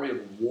 strong army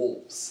of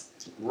wolves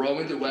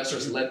roaming through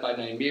Westeros, led by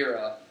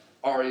Nymeria,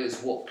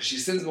 Arya's wolf, because she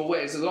sends them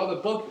away. So throughout the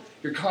book,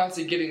 you're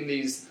constantly getting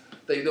these.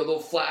 They'll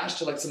flash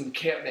to some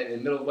encampment in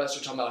the middle of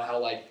Westeros talking about how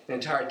the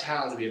entire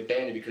town's gonna be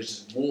abandoned because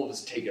just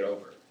wolves take it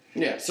over.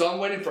 Yeah. So I'm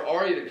waiting for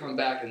Arya to come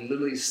back and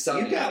literally stun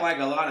You me. got like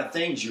a lot of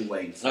things you're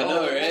waiting for. I know,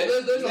 Oh, right?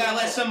 well, there's You a gotta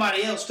lot. let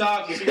somebody else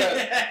talk. You got-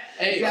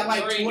 Hey, you got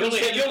like you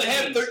 27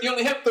 You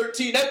only have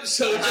 13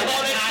 episodes, and all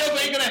that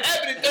stuff ain't gonna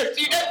happen in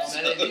 13 Man,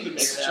 episodes. they need to make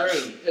It's that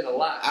true. in a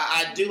lot.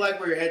 I do like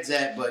where your head's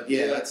at, but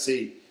yeah, Yeah. let's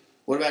see.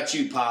 What about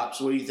you, Pops?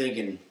 What are you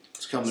thinking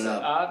is coming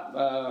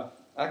up?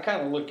 I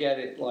kind of look at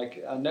it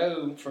like I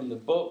know from the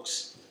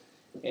books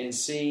and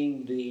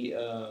seeing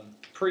the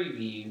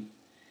preview.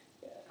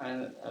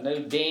 I know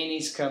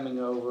Dany's coming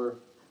over.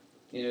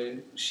 You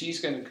know, she's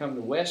going to come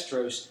to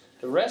Westeros.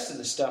 The rest of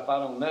the stuff I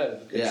don't know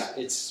because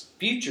Yeah. it's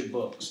future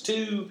books.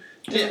 Two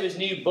Yeah. of his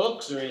new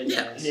books are in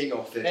there. He ain't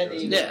gonna fit. And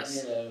those. he-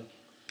 Yes. you know,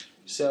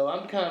 so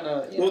I'm kind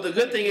of. Well, the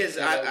good thing is,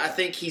 I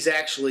think he's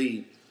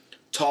actually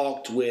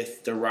talked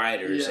with the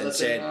writers Yeah, and that's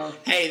said, it.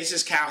 "Hey, this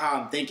is how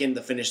I'm thinking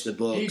to finish the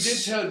books." He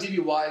did tell D.B.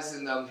 Wise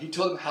and he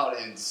told him how it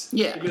ends.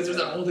 Yeah. Because there's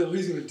that whole thing,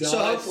 he's gonna die. So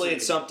hopefully soon.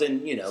 it's something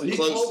So he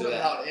close told to them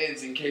that. how it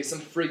ends in case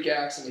some freak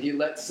accident. He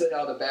let it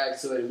out of the bag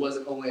so that it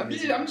wasn't only. I'm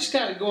just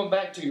kind of going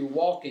back to your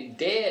Walking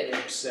Dead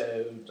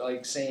episode,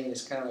 like saying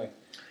it's kind of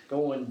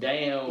going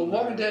down. Well,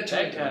 Walking Dead that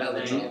turned into kind of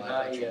thing.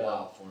 melodrama after a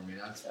while for me.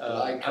 That's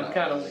I'm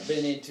kind of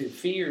been into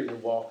Fear the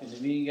Walking Dead.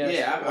 You guys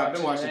Yeah, I've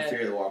been watching that?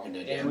 Fear the Walking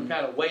Dead. And we're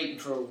kind of waiting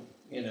for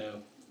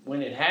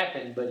when it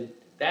happened, but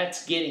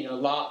that's getting a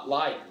lot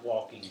like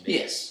Walking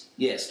Dead.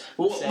 Yes.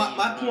 Well, Same,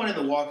 my point in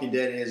The Walking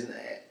Dead is,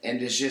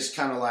 and it's just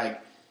kind of like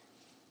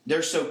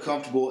they're so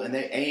comfortable, and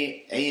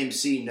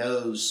AMC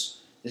knows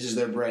this is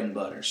their bread and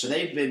butter, so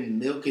they've been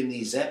milking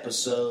these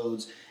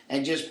episodes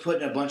and just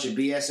putting a bunch of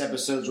BS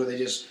episodes where they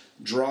just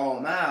draw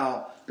them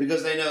out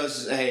because they know this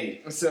is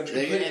they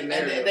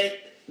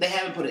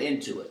haven't put an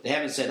end to it. They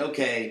haven't said,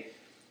 okay,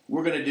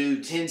 we're going to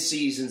do 10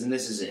 seasons and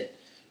this is it.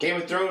 Game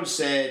of Thrones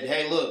said,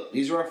 hey, look,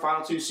 these are our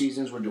final 2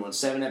 seasons. We're doing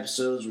 7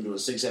 episodes. We're doing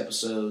 6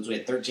 episodes. We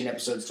had 13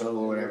 episodes total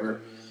or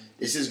whatever.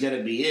 This is going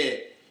to be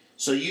it.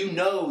 So you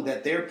know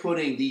that they're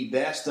putting the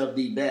best of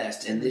the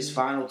best in this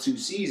final 2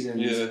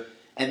 seasons. Yeah.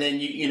 And then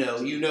you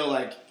know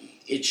like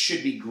it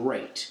should be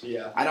great.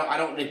 Yeah. I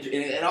don't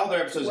and all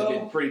their episodes have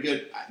been pretty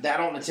good. I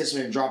don't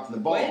anticipate them dropping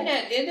the ball. Well,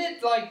 isn't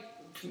it like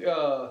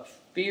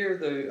Fear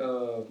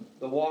the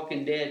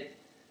Walking Dead?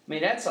 I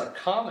mean, that's a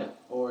comic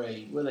or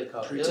what do they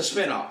call it? It's a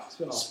spin-off.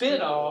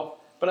 Spin-off,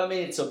 but I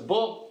mean, it's a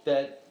book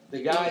that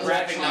the guy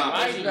Graphic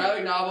novel. It's a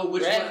graphic novel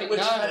which had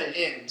an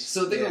end.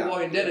 So the thing with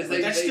Walking Dead is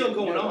But that's still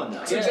going on,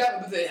 though. Exactly,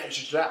 but they had to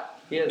shut it out.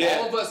 Yeah.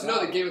 All of us know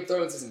that Game of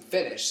Thrones isn't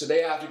finished, so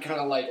they have to kind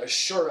of like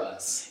assure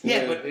us.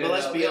 Yeah, but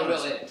let's be it will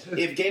honest. end.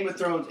 If Game of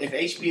Thrones, if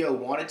HBO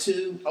wanted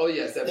to, Oh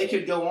yes, they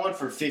could go on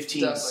for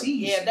 15 Definitely.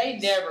 seasons. Yeah, they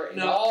never in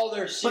all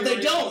their series. But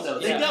they don't, though.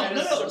 They don't.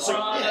 No. So,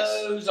 Sopranos,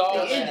 yes. all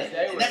They that. ended.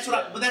 They And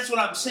were- that's what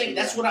I'm saying.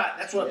 That's what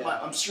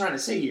I'm trying to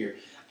say here.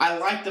 I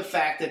like the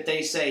fact that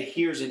they say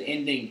here's an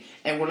ending,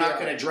 and we're not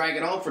going to drag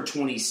it on for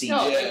 20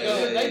 seasons. No,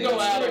 Yeah, they go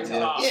out on yeah.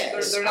 top.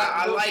 Yes, They're not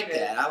I like looking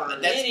that. at- I like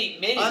that's, Many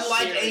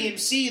unlike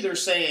series. AMC, they're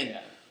saying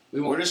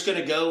Yeah. we're just going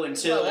to go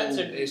until. Well,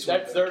 that's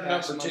their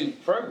number 2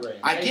 program.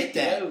 I get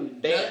that. Another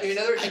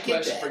I get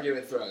question that. for Game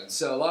of Thrones.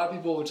 So a lot of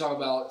people will talk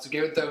about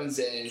Game of Thrones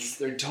ends.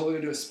 They're totally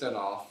gonna do a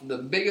spinoff. The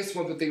biggest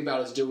one to think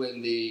about is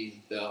doing the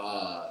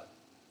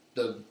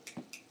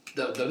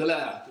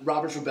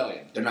Robert's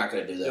Rebellion. They're not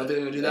going to do that. They're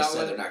gonna do They that said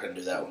one? They're not going to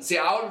do that one. See,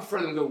 I would prefer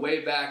them to go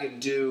way back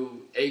and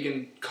do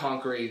Aegon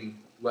conquering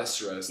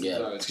Westeros and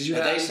Thrones because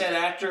But they said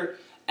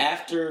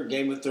after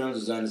Game of Thrones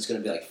is done, it's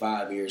going to be like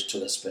 5 years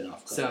till the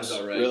spinoff comes. sounds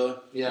all right. Really?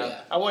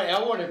 Yeah. I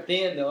wonder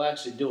then they'll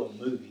actually do a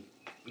movie,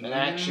 an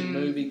action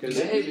movie. Because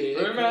Maybe.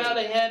 remember how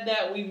they had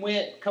that? We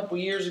went a couple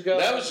years ago.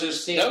 That was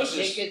just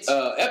tickets.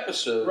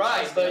 episode.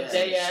 Right, but Yeah,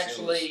 they it was-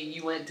 actually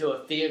you went to a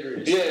theater.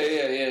 To see Yeah,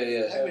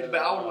 it. yeah. But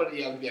I would want to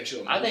be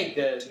actually. I think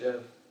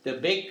the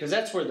big because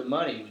that's where the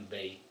money would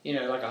be. You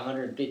know, like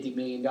 $150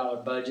 million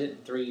budget,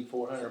 and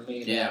 $300-400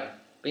 million Yeah.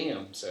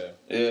 film. So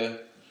Yeah.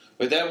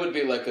 But that would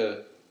be like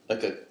a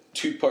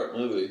 2-part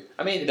movie.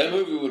 I mean, That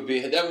movie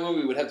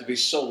would have to be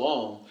so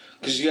long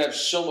because you have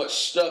so much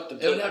stuff to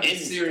It would put have to in. be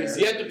series.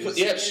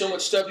 You have so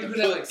much stuff to You put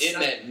could have, like, in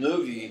that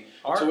movie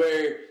Art- to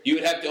where you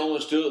would have to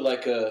almost do it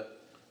like a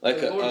Lord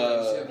of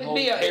the Rings, it'd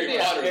be a Harry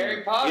Potter.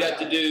 Harry Potter. You have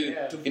to do.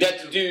 Yeah. You'd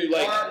have to do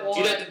like. Part one,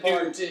 You'd have to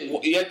part do. two.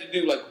 You have to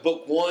do like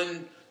book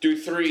 1 through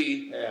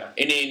 3, Yeah.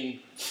 and then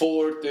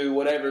 4 through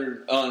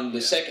whatever on the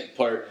second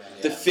part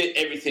to fit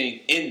everything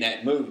in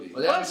that movie.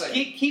 Well, that was Plus,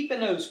 like, keeping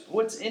those.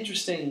 What's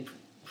interesting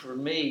for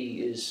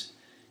me is,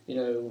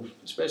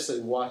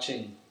 especially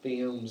watching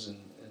films and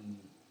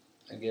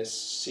I guess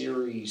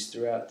series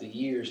throughout the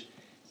years,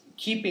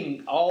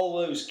 keeping all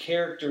those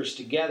characters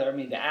together. I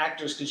mean, the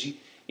actors, because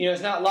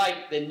it's not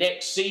like the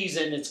next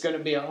season it's going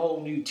to be a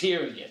whole new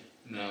Tyrion.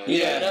 no.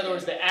 Yeah. In other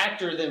words, the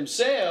actor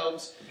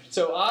themselves.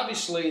 So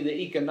obviously, the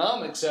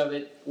economics of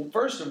it. Well,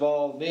 first of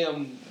all,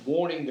 them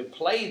wanting to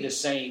play the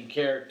same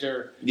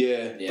character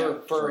Yeah. Yeah.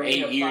 for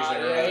 8 years in a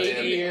row.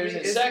 8 years,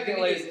 and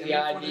secondly, the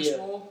idea.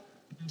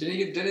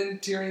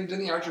 Didn't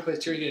the actor play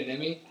Tyrion get an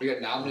Emmy? He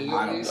got nominated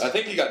at least. I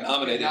think he got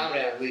nominated.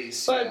 At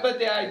least. But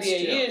the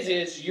idea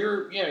is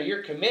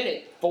you're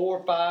committed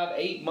 4, 5,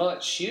 8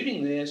 months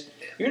shooting this.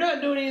 You're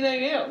not doing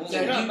anything else.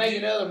 You're not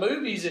making other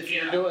movies if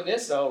you're doing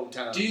this the whole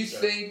time. Do you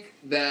think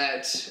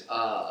that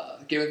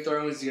Game of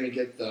Thrones is going to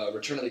get the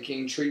Return of the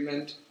King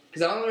treatment?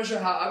 Because I'm not sure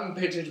how. I haven't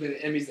paid attention to the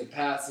Emmys in the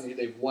past, and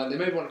they've won. They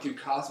may have won a few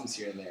costumes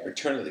here and there.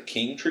 Return of the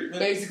King treatment?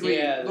 Basically,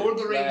 Lord of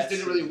the Rings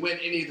didn't really season. win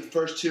any of the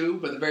first 2,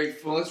 but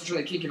once Return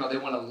of the King came out, they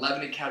won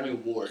 11 Academy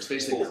Awards.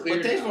 Basically,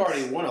 but they've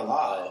already won a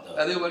lot.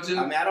 Though. They won too.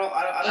 I mean, I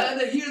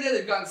don't. Here and there,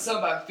 they've gotten some,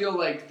 but I feel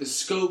like the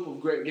scope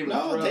of Game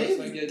of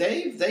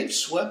Thrones. They've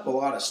swept a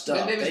lot of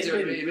stuff.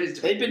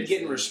 They've been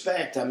getting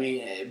respect. I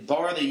mean,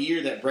 bar the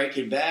year that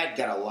Breaking Bad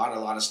got a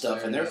lot of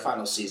stuff in their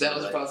final season. That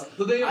was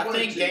possible. I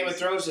think Game of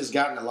Thrones has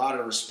gotten a lot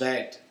of respect.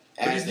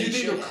 Because do you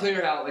think they'll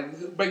clear out,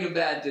 like Breaking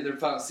Bad did their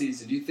final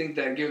season? Do you think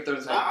that Game of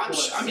Thrones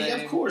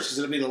of course, because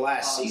it'll be the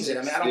last season.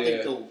 I mean, I don't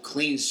think they'll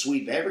clean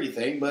sweep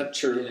everything,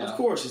 but of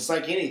course, it's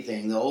like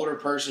anything. The older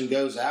person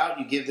goes out,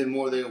 you give them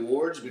more of the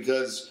awards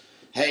because,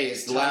 hey,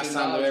 it's the last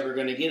time they're ever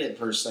going to get it,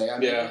 per se. I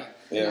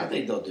mean, I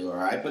think they'll do all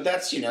right, but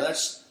that's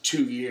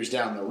 2 years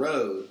down the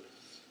road.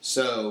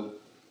 So,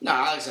 no,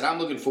 like I said, I'm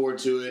looking forward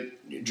to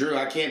it. Drew,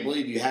 I can't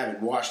believe you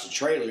haven't watched the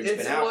trailer.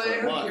 It's been out for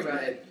a month.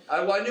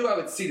 I knew I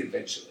would see it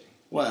eventually.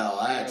 Well,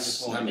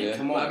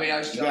 come on. You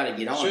got to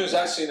get on. As soon as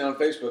I seen it on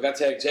Facebook, I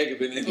tagged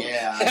Jacob in it.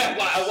 Yeah.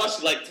 I watched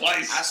it like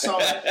twice. I saw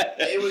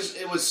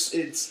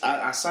it.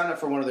 I signed up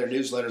for one of their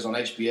newsletters on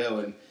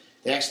HBO, and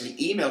they actually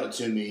emailed it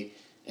to me,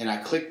 and I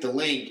clicked the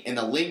link, and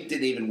the link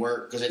didn't even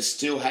work because it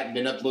still hadn't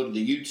been uploaded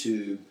to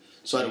YouTube.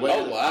 So I had to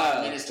wait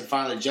 5 minutes to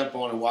finally jump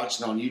on and watch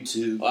it on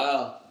YouTube.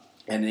 Wow.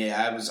 And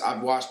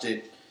I've watched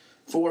it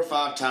 4 or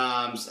 5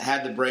 times,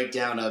 had the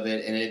breakdown of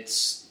it, and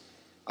it's,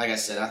 like I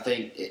said, I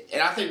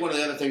think one of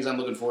the other things I'm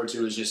looking forward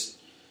to is just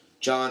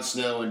Jon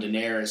Snow and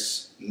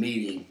Daenerys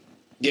meeting.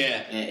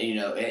 Yeah.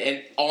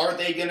 And are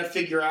they going to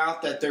figure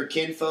out that they're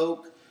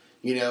kinfolk?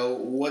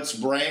 What's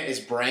Bran? Is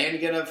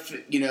Bran going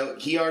to,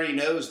 he already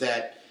knows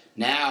that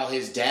now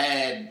his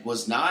dad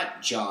was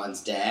not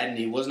Jon's dad and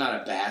he was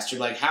not a bastard.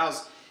 Like,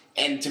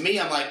 and to me,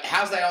 I'm like,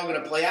 how's that all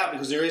going to play out?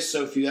 Because there is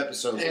so few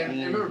episodes. And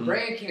remember,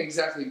 Bran can't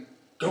exactly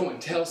go and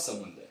tell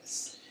someone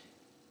this.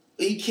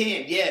 He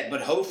can't yet,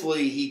 but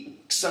hopefully he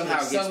somehow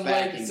gets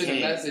back and send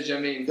a message. I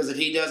mean, because if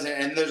he doesn't,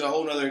 and there's a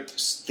whole other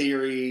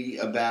theory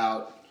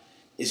about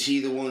is he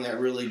the one that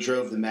really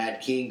drove the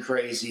Mad King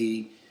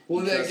crazy?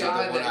 Well, that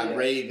guy, the one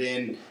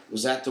Raven,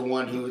 was that the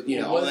one who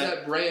was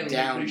that Bran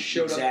down when he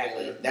showed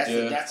exactly? up?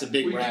 That's a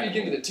big rabbit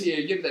hole. Give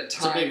that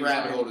time. It's a big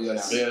rabbit hole to go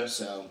down. Yeah.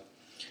 So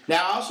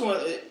now I also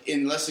want,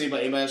 unless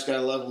anybody else got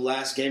a level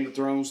last Game of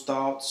Thrones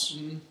thoughts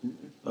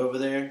over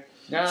there.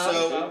 No,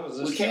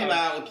 so we came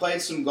out, we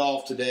played some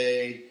golf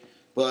today,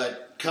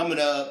 but coming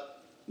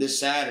up this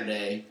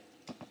Saturday,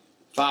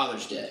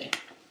 Father's Day.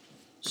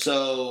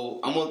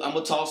 So I'm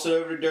gonna toss it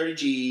over to Dirty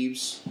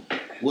Jeeves.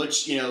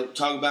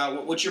 Talk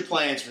about what's your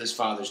plans for this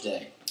Father's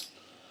Day,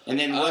 and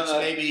then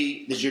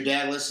maybe does your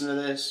dad listen to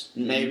this?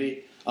 Mm-hmm.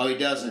 Maybe. Oh, he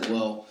doesn't.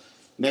 Well,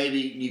 maybe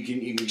you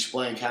can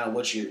explain kind of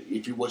what you're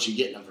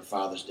getting them for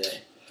Father's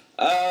Day.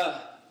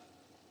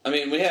 I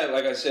mean, we have,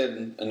 like I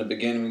said in the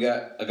beginning,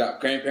 I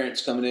got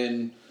grandparents coming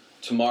in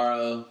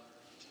tomorrow,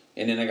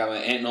 and then I got my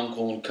aunt and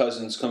uncle and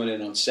cousins coming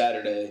in on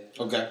Saturday.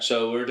 Okay.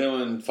 So we're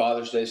doing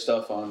Father's Day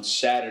stuff on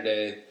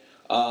Saturday.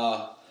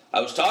 I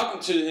was talking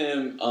to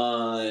him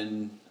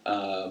on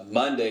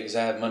Monday because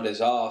I have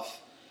Mondays off,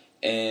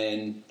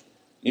 and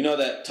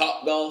that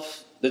Top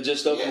Golf that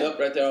just opened up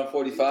right there on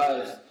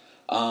 45.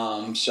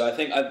 Yeah. So I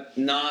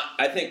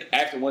think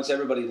after once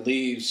everybody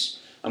leaves,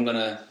 I'm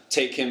gonna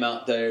take him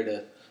out there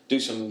to do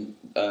some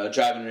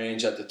driving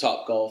range at the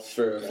Top Golf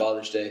for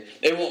Father's Day.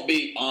 It won't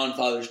be on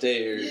Father's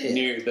Day or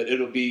near, but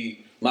it'll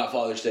be my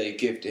Father's Day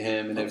gift to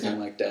him and everything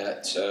like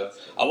that. So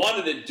I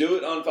wanted to do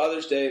it on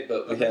Father's Day,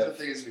 but we have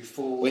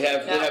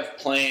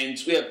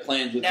plans. We have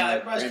plans with now. My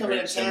everybody's coming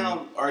to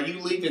town. Are you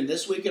leaving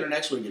this weekend or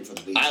next weekend for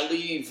the beach? I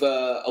leave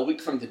a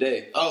week from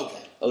today. Oh,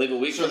 okay. I leave a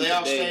week from today. So they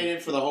all staying in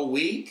for the whole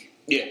week?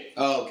 Yeah.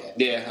 Oh, okay.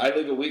 Yeah, I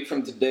leave a week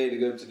from today to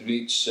go to the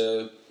beach.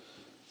 So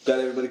got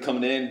everybody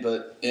coming in,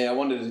 but I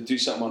wanted to do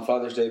something on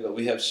Father's Day, but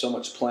we have so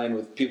much planned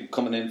with people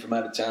coming in from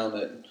out of town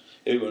that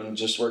it wouldn't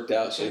just worked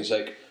out. So he's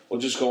like, we'll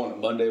just go on a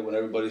Monday when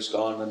everybody's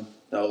gone and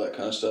all that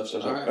kind of stuff.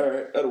 So I was like, all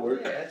right, that'll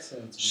work. Yeah, that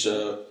sounds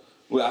so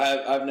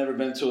I've never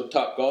been to a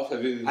Top Golf.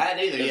 Have you? I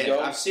hadn't either. Yeah,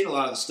 I've seen a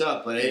lot of the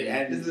stuff, but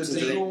is it a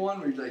digital one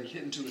where you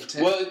hit into a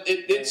tent? Well,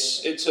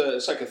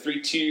 it's like a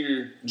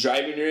 3-tier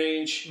driving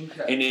range,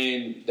 and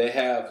then they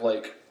have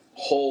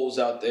holes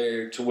out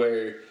there to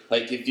where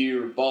if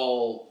your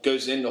ball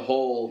goes in the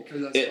hole,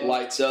 it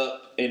lights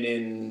up, and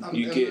then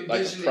you get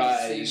a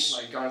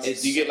prize.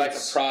 You get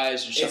a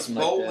prize or something like that. It's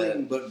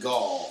bowling, but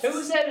golf. Who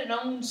was that an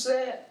own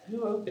set?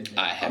 Who opened it?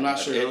 I'm not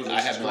sure.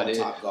 I have no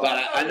idea.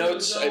 But I know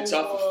it's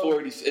off of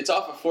 40. It's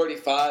off of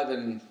 45,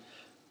 and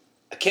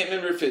I can't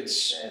remember if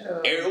it's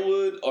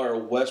Airwood or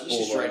West It's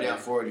just Boulevard. right down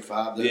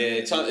 485. Yeah,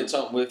 it's on.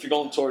 If you're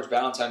going towards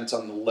Valentine, it's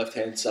on the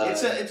left-hand side.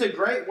 It's a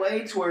great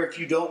way to where if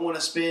you don't want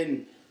to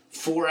spend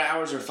 4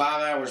 hours or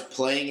 5 hours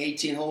playing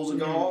 18 holes of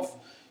golf,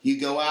 you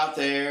go out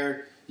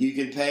there. You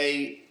can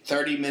pay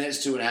 30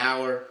 minutes to an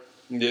hour,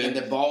 and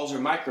the balls are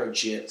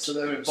microchipped. So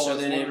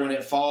then, when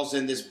it falls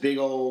in this big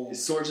old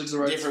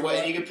different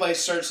way, you can play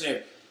search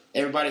there.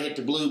 Everybody hit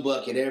the blue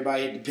bucket.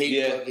 Everybody hit the pink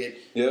bucket,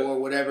 or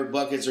whatever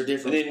buckets are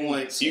different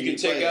points. You can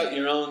take out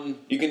your own.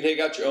 You can take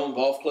out your own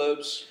golf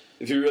clubs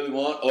if you really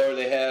want, or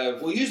they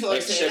have. Well, usually,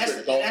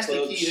 separate golf that's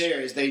clubs. the key.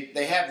 There is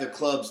they have the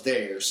clubs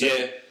there. So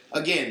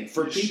again,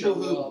 for people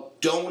who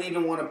don't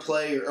even want to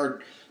play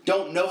or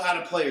don't know how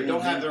to play or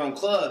don't have their own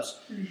clubs,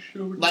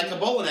 like a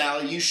bowling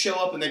alley, you show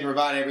up and they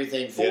provide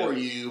everything for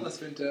you,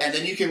 and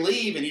then you can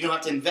leave and you don't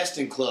have to invest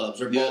in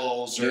clubs or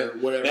balls or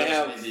whatever.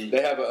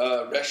 They have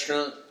a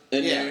restaurant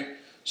in there,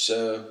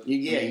 so you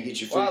get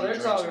your food. Wow, they're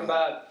talking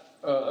about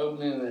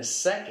opening the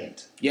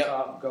second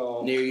Top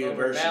Golf near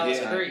University. Valley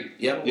Street.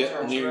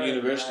 Near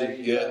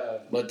University.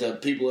 But the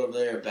people over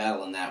there are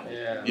battling that one.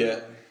 Yeah.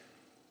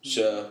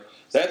 So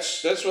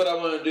that's what I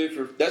want to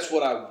do that's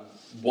what I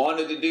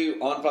wanted to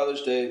do on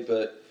Father's Day,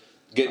 but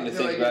getting to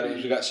think about it,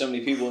 we got so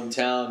many people in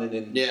town, and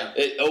then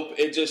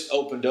it just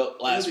opened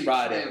up last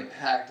Friday,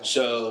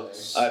 so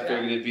I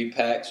figured it'd be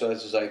packed. So I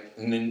was just like,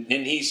 and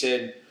he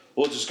said,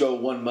 "We'll just go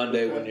one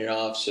Monday when you're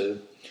off." So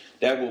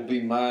that will be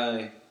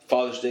my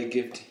Father's Day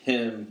gift to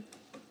him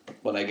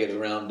when I get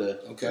around to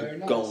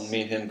going.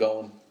 Me and him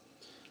going.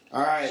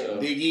 All right,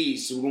 Big E.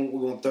 So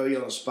we're gonna throw you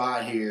on the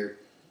spot here.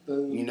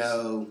 You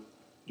know,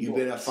 you've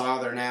been a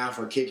father now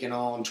for kicking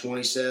on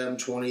 27,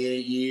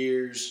 28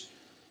 years.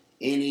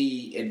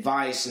 Any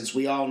advice, since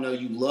we all know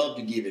you love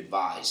to give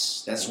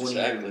advice? That's one of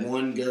your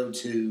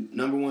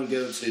number one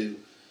go-to.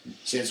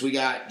 Since we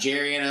got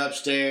Jerry in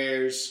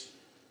upstairs,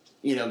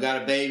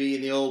 got a baby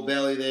in the old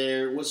belly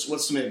there.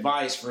 What's some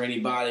advice for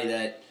anybody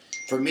that,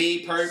 for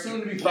me, or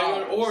soon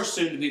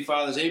to be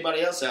fathers,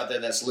 anybody else out there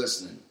that's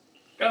listening?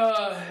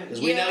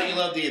 Because we know you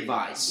love the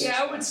advice.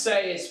 Yeah, I would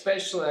say,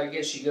 especially, I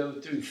guess you go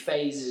through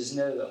phases.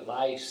 Know that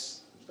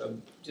life's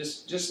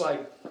just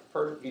like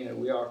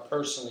we are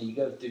personally. You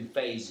go through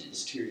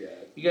phases.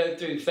 Teary-eyed. You go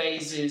through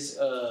phases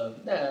of.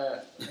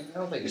 I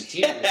don't think it's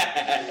teary.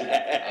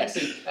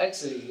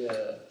 Actually,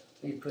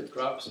 you put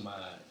drops in my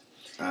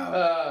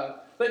eye.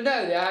 But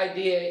no, the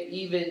idea,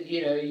 even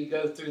you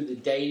go through the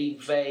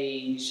dating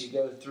phase. You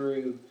go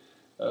through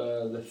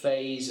the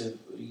phase of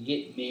you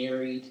get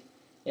married.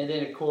 And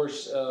then, of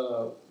course,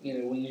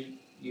 when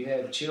you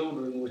have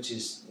children, which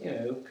is,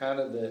 kind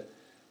of the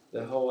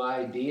whole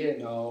idea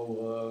and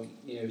all,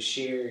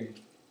 sharing,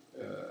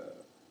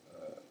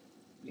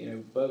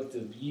 both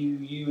of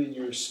you and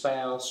your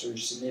spouse or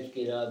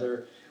significant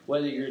other,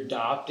 whether you're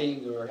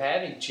adopting or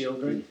having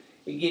children,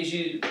 it gives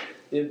you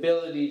the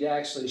ability to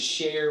actually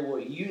share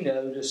what you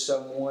know to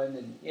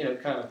someone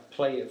and, kind of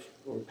play it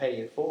or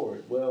pay it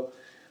forward. Well,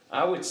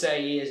 I would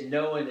say is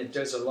knowing that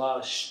there's a lot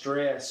of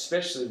stress,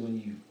 especially when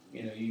you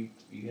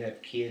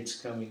have kids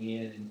coming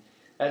in, and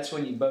that's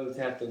when you both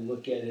have to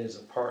look at it as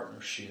a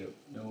partnership,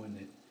 knowing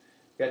that you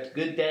got the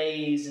good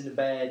days and the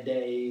bad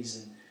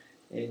days,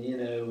 and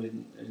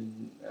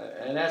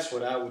that's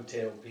what I would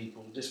tell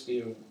people. Just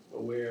be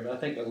aware of it. I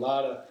think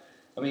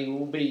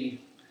we'll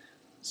be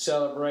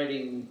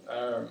celebrating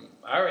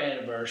our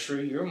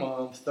anniversary. Your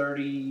mom,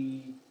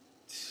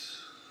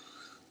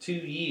 32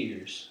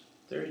 years,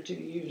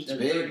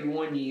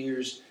 31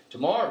 years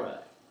tomorrow.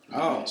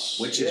 Oh,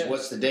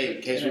 what's the date?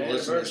 In case we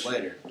listen to this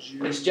later.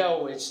 It's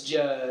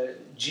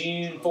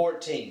June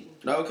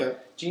 14th. Okay.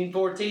 June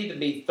 14th would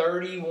be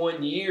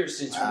 31 years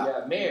since we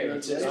got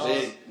married.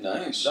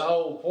 Nice. The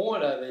whole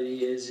point of it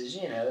is it's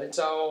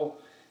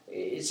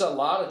a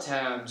lot of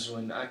times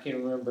when I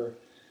can remember,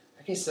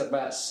 I guess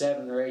about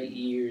 7 or 8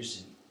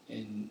 years,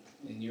 and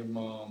your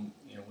mom,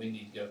 we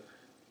need to go,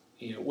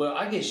 well,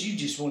 I guess you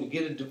just want to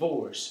get a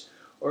divorce.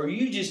 Or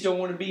you just don't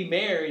want to be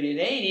married. It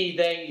ain't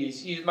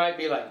anything. You might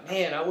be like,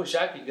 man, I wish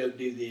I could go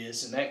do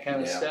this and that kind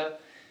of stuff.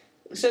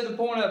 So the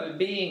point of it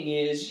being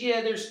is,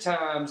 there's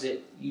times that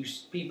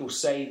people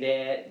say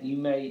that. You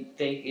may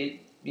think it,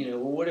 well,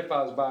 what if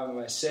I was by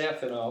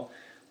myself and all?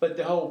 But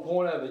the whole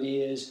point of it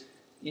is,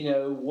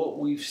 what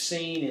we've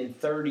seen in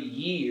 30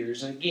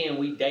 years. And again,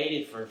 we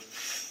dated for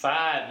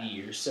 5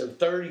 years. So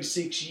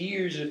 36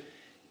 years,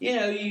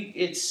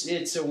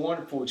 it's a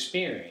wonderful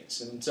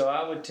experience. And so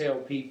I would tell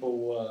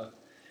people,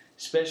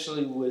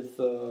 especially with,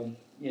 the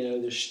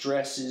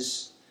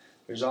stresses.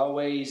 There's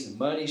always the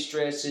money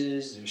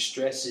stresses. There's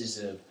stresses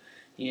of,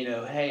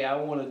 hey, I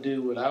want to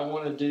do what I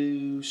want to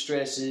do.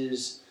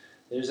 Stresses.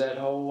 There's that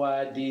whole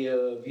idea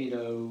of,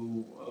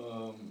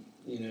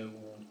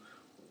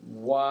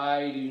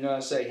 why do you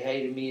not say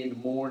hey to me in the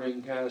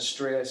morning kind of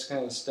stress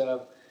kind of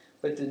stuff.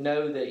 But to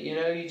know that,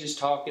 you just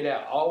talk it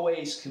out.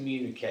 Always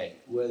communicate,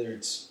 whether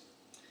it's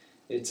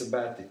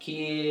about the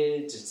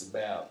kids, it's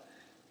about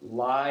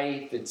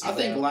life. I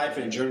think life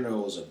in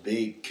general is a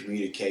big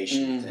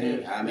communication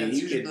thing. I mean,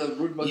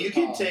 you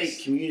can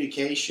take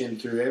communication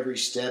through every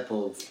step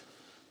of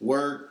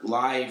work,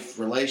 life,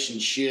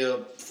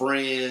 relationship,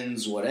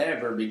 friends,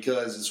 whatever,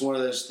 because it's one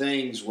of those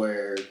things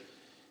where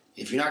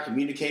if you're not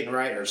communicating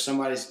right or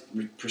somebody's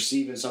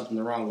perceiving something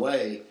the wrong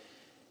way,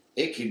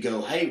 it could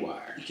go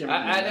haywire.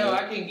 I know.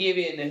 I can give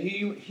you, and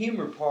the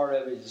humor part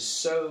of it is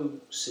so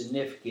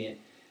significant.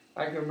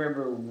 I can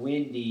remember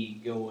Wendy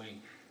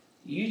going,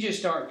 "You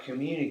just aren't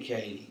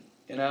communicating."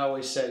 And I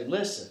always say,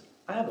 "Listen,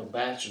 I have a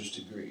bachelor's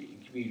degree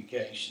in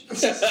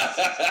communications.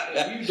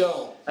 And you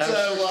don't."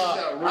 So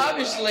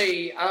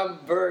obviously, I'm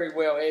very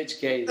well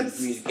educated in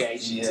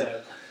communication.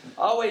 So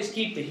always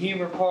keep the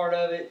humor part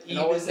of it. And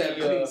always have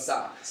clean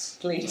socks.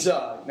 Clean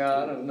sock.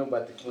 No, I don't know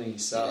about the clean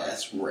sock. Yeah,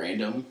 that's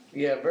random.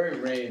 Yeah, very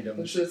random.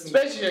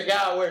 Especially a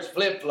guy who wears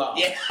flip flops.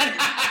 Yeah.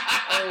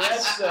 I mean,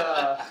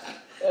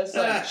 that's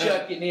like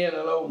chucking in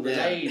an old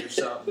grenade or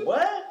something.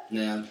 What?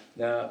 Yeah.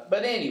 No,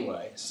 but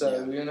anyway,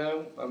 so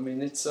I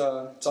mean, it's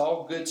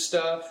all good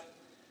stuff.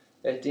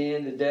 At the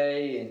end of the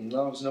day, and as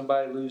long as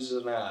nobody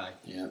loses an eye,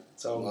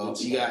 it's all good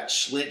stuff. You got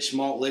Schlitz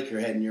malt liquor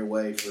heading your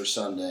way for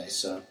Sunday,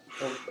 so.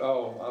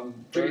 Oh,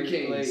 I'm Three very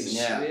Kings. pleased.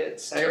 Yeah.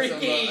 Three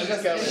Kings.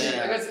 I got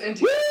some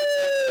NT.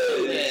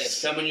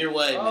 It's coming your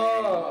way, man.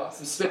 Oh,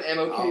 Some spit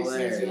ammo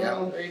casings,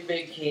 Three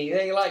big Kings.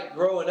 They like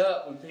growing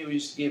up when people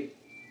used to give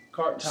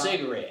carton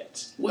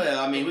cigarettes. Well,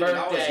 I mean, we can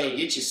always go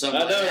get you some. I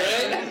know,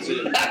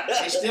 right?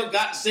 They still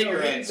got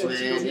cigarettes,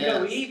 man.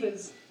 Yeah.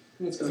 Evens.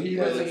 He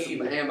has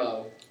some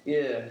ammo.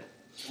 Yeah.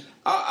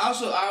 I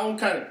want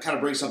to kind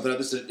of bring something up.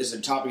 This is a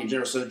topic in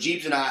general. So,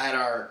 Jeeves and I had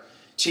our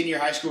 10-year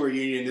high school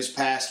reunion this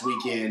past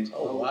weekend.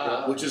 Oh,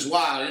 wow. Which is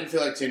wild. It didn't feel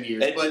like 10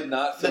 years. It did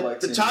not feel like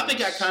 10 years. The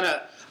topic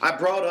I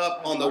brought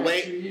up on the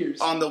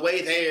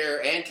way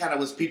there and kind of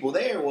with people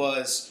there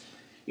was,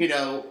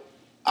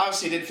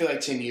 obviously it didn't feel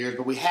like 10 years,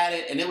 but we had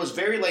it, and it was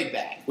very laid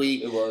back.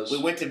 We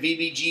went to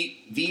VBGB's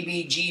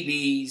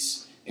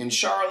in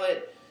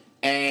Charlotte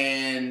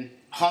and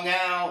hung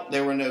out.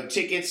 There were no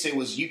tickets.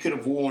 You could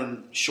have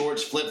worn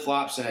shorts,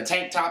 flip-flops, and a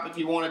tank top if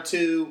you wanted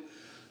to.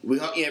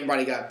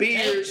 Everybody got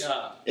beers.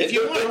 If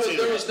you wanted to.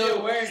 There was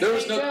no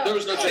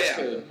dress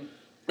code.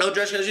 No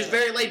dress code. It was just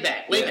very laid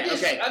back.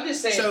 Okay. I'm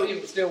just saying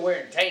people still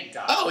wearing tank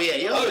tops. Oh,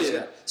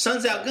 yeah.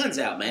 Sun's out, guns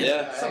out, man.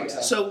 Yeah.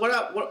 So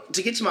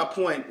to get to my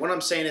point, what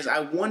I'm saying is I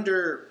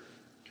wonder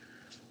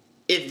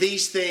if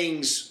these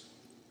things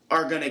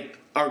are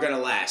gonna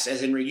last,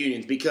 as in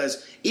reunions,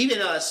 because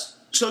even us,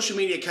 social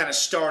media kind of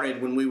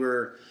started when we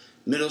were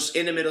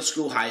into middle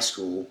school, high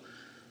school.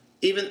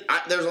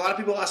 There's a lot of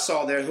people I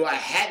saw there who I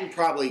hadn't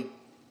probably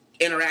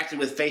interacted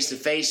with face to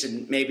face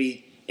in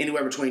maybe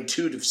anywhere between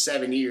 2 to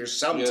 7 years,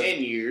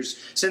 10 years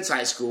since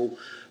high school.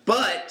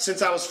 But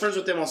since I was friends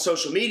with them on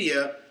social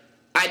media,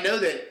 I know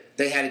that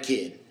they had a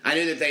kid. I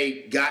knew that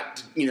they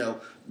got,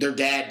 their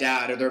dad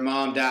died or their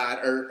mom died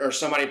or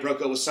somebody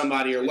broke up with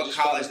somebody or what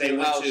college they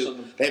went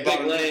to. They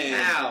bought a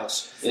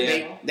house.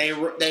 Yeah.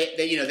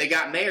 They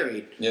got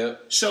married. Yeah.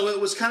 So it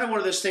was kind of one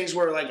of those things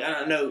where, like, I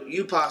don't know,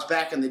 you pops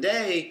back in the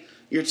day,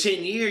 your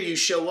 10 year, you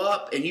show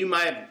up and you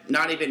might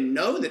not even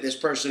know that this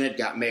person had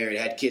got married,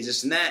 had kids,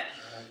 this and that.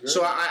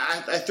 So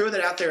I throw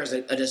that out there as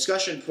a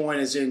discussion point,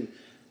 as in,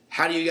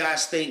 how do you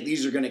guys think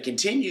these are going to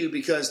continue?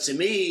 Because to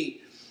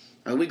me,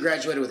 we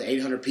graduated with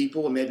 800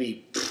 people and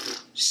maybe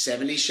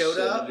 70 showed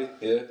up.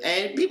 Yeah.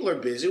 And people are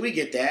busy. We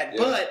get that. Yeah.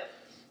 But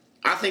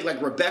I think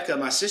like Rebecca,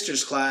 my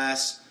sister's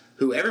class,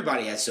 who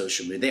everybody has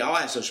social media. They all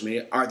have social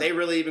media. Are they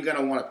really even going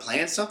to want to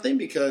plan something?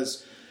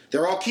 Because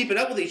they're all keeping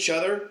up with each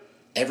other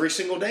every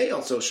single day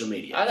on social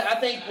media. I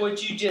think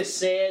what you just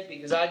said,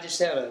 because I just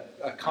had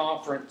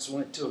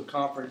went to a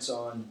conference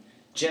on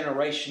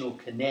generational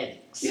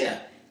kinetics. Yeah.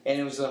 And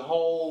it was the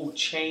whole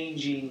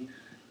changing,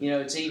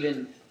 it's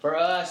even for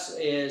us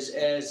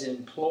as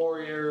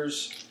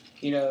employers,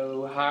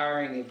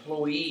 hiring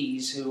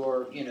employees who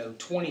are,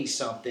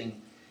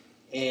 20-something,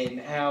 and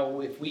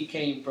how if we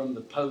came from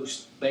the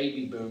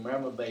post-baby boomer,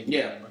 I'm a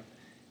baby boomer,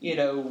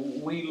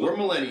 we're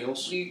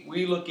millennials.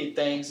 We look at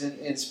things, and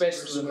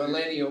especially the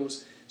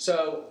millennials.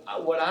 So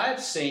what I've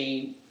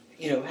seen,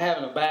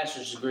 having a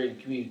bachelor's degree in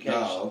communication.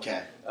 Oh,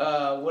 okay.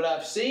 What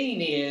I've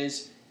seen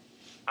is,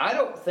 I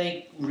don't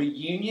think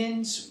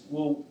reunions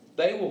will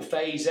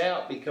phase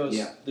out because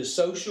the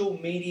social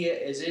media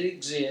as it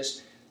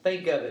exists.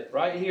 Think of it.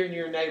 Right here in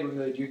your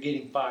neighborhood, you're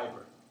getting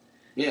fiber.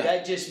 Yeah.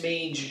 That just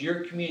means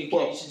your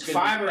communication's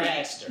going to be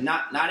faster.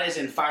 Not as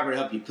in fiber to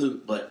help you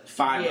poop, but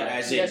fiber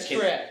as in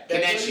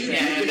connection.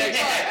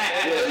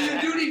 You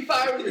do need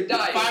fiber to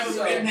diet. Fiber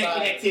for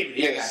connectivity.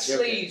 Yes.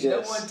 Please,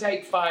 no one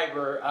take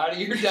fiber out of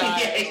your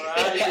diet or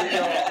out of your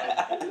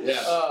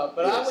yard.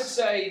 But I would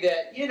say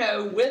that,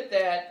 with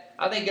that,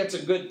 I think that's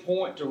a good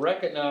point to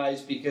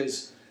recognize,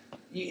 because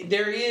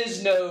there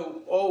is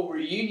no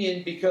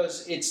reunion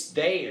because it's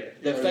there.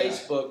 The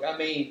Facebook. I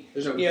mean,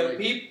 there's no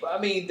people. I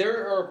mean,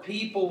 there are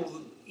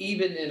people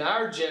even in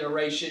our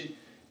generation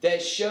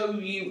that show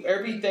you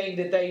everything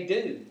that they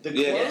do. The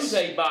clothes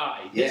they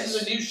buy. This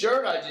is a new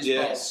shirt I just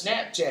bought.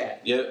 Snapchat.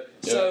 Yep.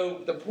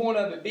 So the point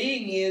of it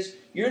being is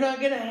you're not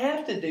going to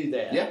have to do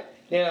that. Yeah.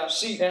 Now,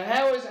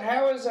 how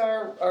is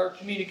our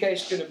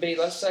communication going to be?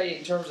 Let's say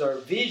in terms of our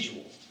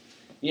visual.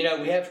 We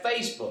have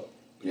Facebook.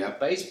 Yeah.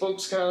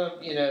 Facebook's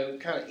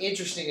kind of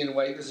interesting in a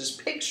way because it's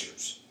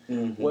pictures.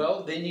 Mm-hmm.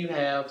 Well, then you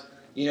have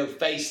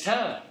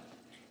FaceTime.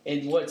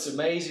 And what's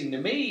amazing to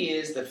me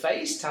is the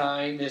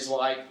FaceTime is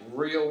like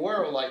real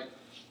world. Like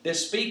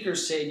this speaker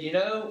said,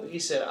 he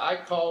said, I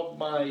called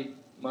my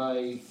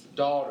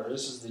daughter.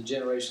 This is the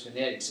Generation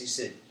Kinetics. He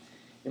said,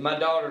 and my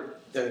daughter,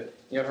 her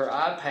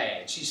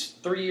iPad. She's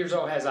 3 years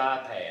old, has an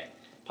iPad.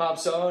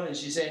 Pops on, and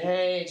she said,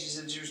 hey. And she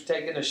said she was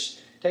taking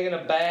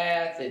a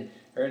bath, and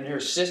her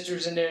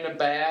sister's in there in a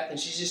bath, and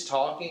she's just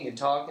talking. And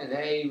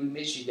hey, we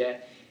miss you,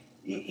 Dad.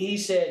 He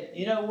said,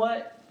 you know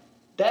what?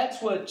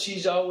 That's what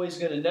she's always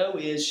going to know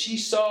is she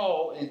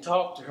saw and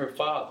talked to her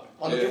father.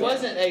 It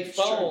wasn't a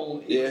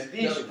phone. It was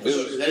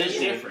visual. That is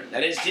different.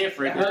 That is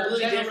different. Her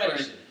Totally generation.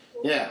 different.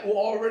 Yeah. Well,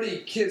 already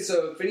kids.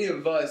 So if any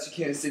of us,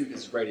 you can't see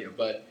because it's radio,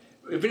 but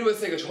if any of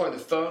us take a call on the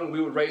phone, we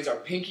would raise our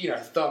pinky and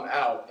our thumb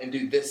out and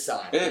do this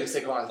sign. Yeah. We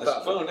take on the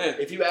That's thumb. fun, yeah.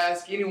 If you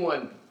ask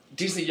anyone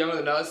decently younger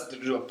than us to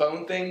do a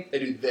phone thing, they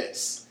do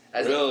this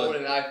as a phone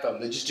and an iPhone.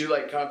 They just do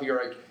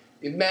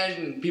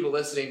imagine people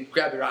listening.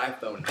 Grab your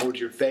iPhone, hold it to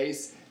your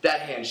face.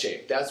 That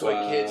handshake. That's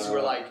what kids who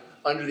are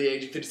under the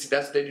age of 56.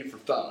 That's what they do for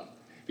phone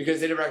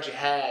because they never actually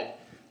had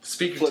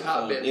speaker Flip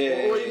top phone. bit,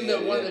 Yeah, or even the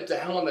one that's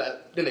at home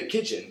in the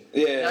kitchen.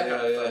 That kind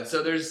of phone.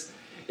 So it's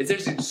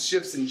interesting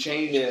shifts and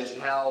changes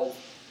and how.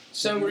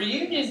 So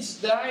reunions.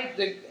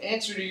 The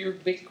answer to your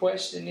big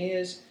question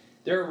is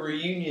there are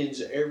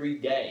reunions every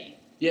day.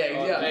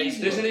 Yeah.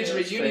 There's an age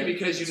reunion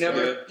because you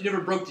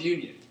never broke the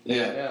union.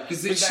 Yeah.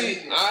 But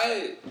see,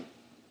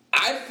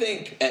 I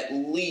think at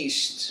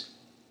least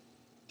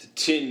the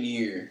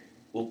 10-year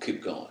will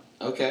keep going.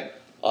 Okay.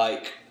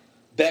 Like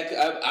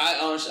Becca, I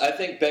honestly, I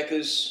think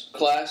Becca's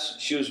class,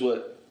 she was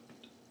what,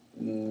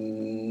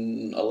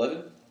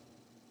 11?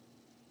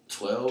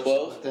 12?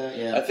 Like that?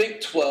 Yeah. I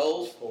think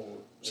 12.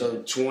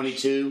 So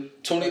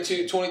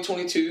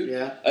 2022.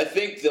 Yeah. I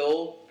think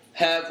they'll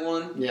have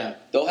one. Yeah.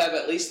 They'll have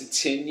at least a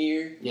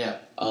 10-year. Yeah.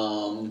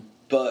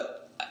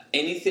 But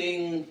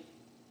anything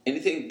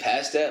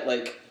past that,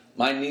 like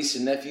my niece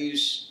and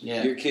nephews,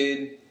 your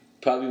kid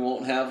probably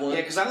won't have one.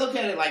 Yeah, because I look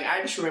at it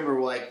I just remember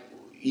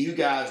you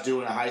guys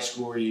doing a high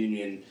school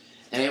reunion,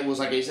 and it was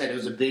like you said, it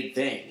was a big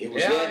thing. It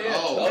was we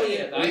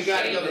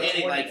got to go to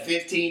any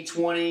 15,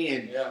 20,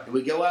 and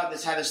we go out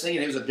and have this thing,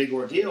 and it was a big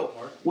ordeal.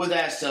 With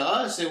as to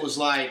us, it was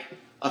like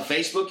a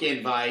Facebook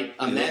invite,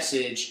 a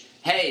message,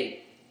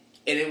 hey,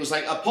 and it was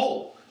like a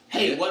poll.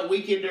 Hey, what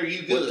weekend are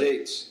you good? What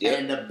dates? Yep.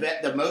 And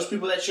the most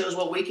people that chose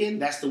what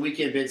weekend, that's the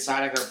weekend Ben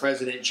Sidak, our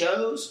president,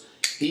 chose.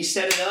 He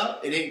set it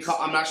up. It didn't.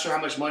 I'm not sure how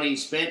much money he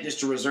spent just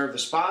to reserve the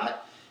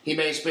spot. He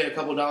may have spent a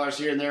couple $dollars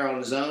here and there on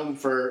his own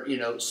for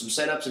some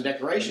setups and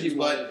decorations,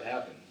 but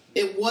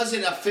it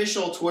wasn't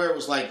official to where it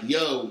was like,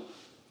 "Yo,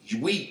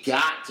 we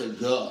got to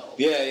go."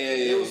 Yeah.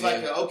 It was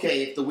like,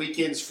 okay, if the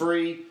weekend's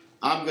free,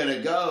 I'm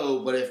gonna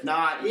go, but if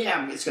not,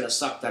 it's gonna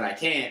suck that I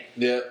can't.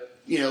 Yeah.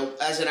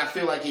 As in I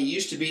feel like it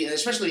used to be, and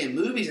especially in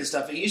movies and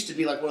stuff, it used to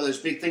be like one of those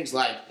big things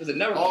like,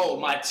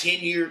 my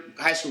 10-year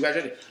high school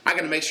graduation, I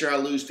got to make sure I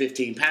lose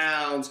 15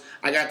 pounds.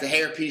 I got the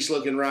hairpiece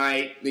looking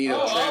right, I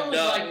was trimmed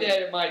up. like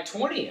that at my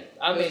 20th.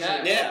 I mean,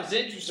 I was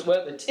interested.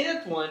 Well, the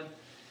 10th one,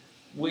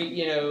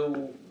 we,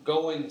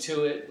 going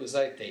to it was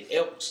like the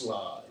Elks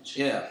Lodge.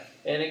 Yeah.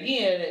 And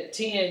again, at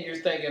 10, you're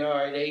thinking, all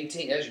right,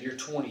 18, you're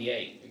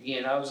 28.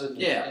 Again, I was in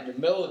the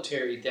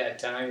military at that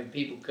time, and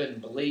people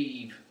couldn't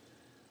believe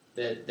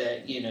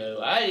that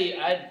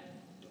I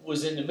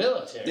was in the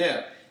military.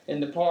 Yeah.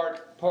 And the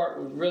part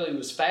what really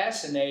was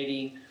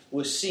fascinating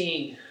was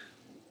seeing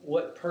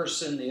what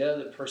person the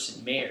other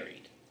person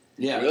married.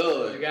 Yeah.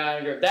 Really? The guy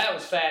and girl. That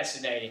was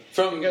fascinating.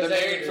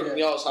 Married from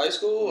y'all's high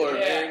school, or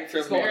married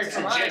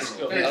from high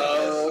school?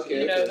 Oh,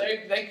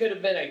 okay. They could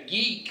have been a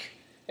geek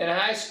in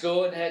high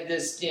school and had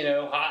this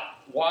hot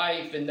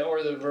wife,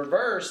 or the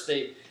reverse.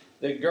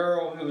 The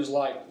girl who was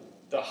like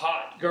the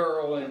hot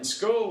girl in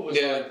school was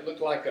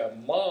looked like a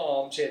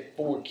mom. She had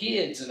 4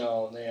 kids and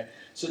all in there.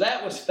 So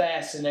that was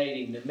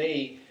fascinating to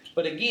me.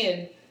 But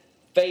again,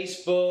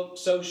 Facebook,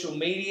 social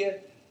media,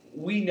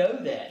 we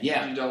know that.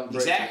 Yeah, you don't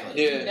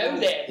exactly. We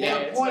know that.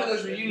 Well, the point of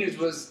those reunions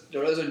was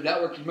there was a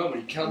networking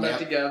moment. You come back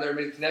together,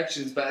 make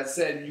connections. But as I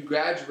said, you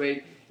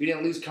graduate, you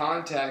didn't lose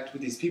contact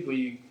with these people.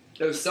 You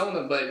know some of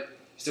them, but you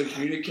still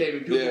communicate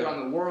with people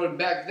around the world. And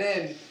back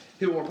then,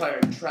 people weren't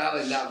probably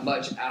traveling that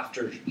much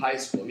after high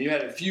school. I mean, you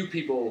had a few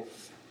people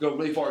go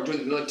really far and join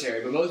the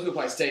military, but most people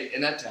probably stayed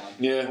in that town.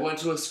 Yeah. Went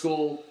to a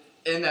school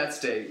in that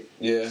state.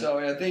 Yeah. So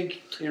I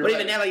think you're But right.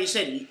 even now, like you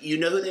said, you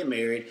know who they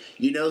married.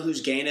 You know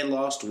who's gained and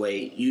lost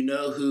weight. You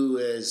know who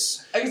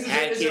has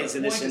had kids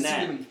and this and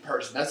that. In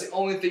person. That's the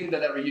only thing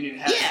that reunion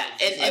has. Yeah,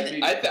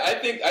 and I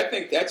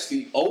think that's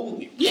the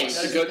only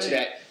place to go to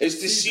that. is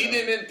to see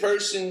them in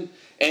person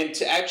and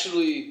to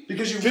actually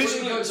because you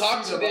physically wouldn't go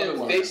talk to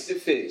them face to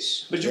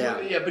face. But you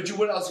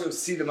wouldn't also go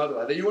see them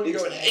otherwise. You wouldn't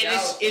go and hang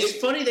out. It's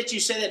funny that you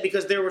say that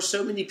because there were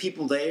so many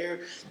people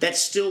there that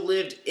still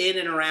lived in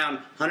and around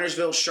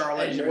Huntersville,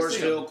 Charlotte,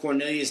 Mooresville,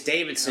 Cornelius,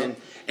 Davidson,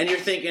 and you're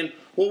thinking,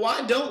 well,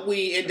 why don't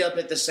we end up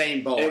at the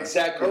same bar?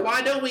 Exactly. Or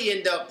why don't we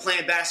end up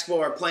playing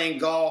basketball or playing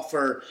golf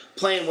or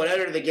playing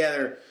whatever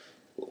together?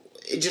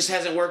 It just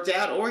hasn't worked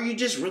out, or you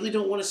just really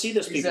don't want to see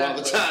those people all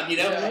the time. You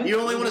know, you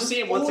only want to see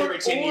them once every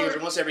 10 years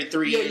or once every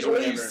 3 years. Or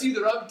you see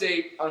their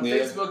update on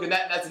Facebook, and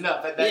that's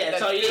enough. That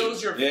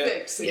fills your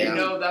fix, and you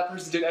know that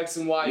person did X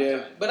and Y.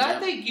 Yeah. But I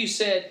think you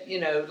said,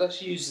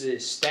 let's use the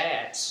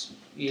stats.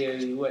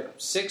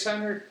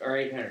 600 or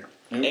 800?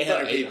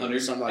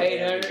 800, something like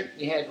 800.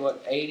 that. You had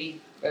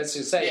 80. Let's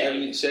just say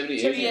 70, so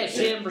you had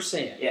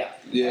 10%. Yeah.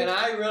 And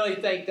I really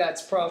think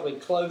that's probably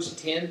close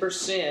to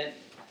 10%.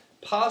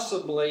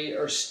 Possibly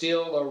are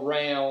still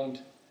around,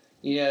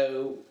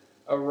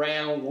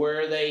 around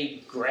where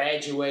they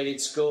graduated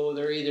school.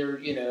 They're either,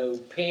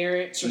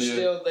 parents are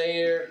still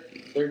there.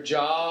 Their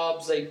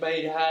jobs they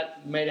may have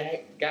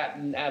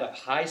gotten out of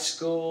high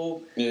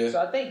school. Yeah.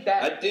 So I think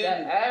that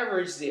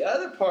average. The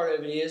other part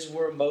of it is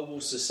we're a mobile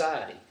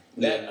society.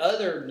 That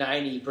other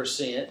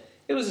 90%.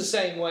 It was the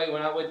same way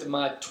when I went to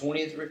my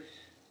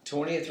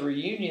 20th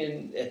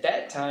reunion. At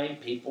that time,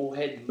 people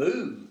had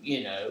moved,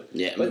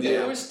 but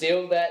there was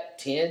still that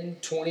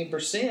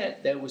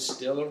 10-20% that was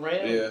still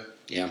around.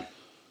 Yeah.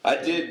 I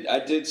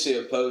did see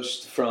a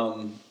post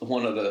from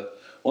one of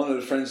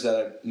the friends that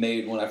I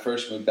made when I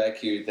first moved back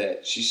here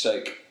that she's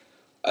like,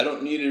 I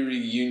don't need a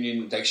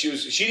reunion. Like she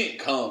didn't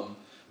come.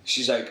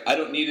 She's like, I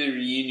don't need a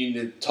reunion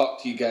to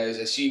talk to you guys.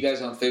 I see you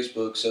guys on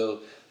Facebook,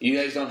 so you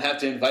guys don't have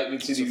to invite me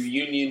to the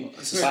reunion.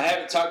 If I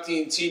haven't talked to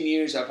you in 10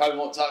 years, I probably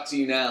won't talk to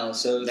you now.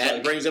 So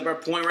that brings up our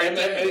point right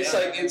there.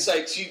 It's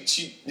like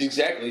she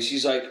exactly.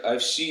 She's like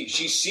she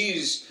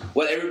sees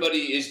what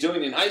everybody is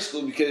doing in high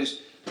school because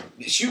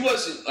she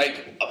wasn't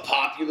like a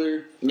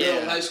popular girl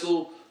in high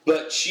school,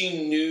 but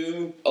she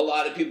knew a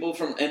lot of people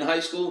from in high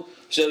school.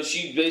 So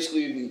she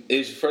basically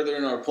is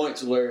furthering our point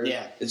to where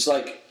it's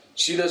like.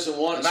 She doesn't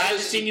want. If I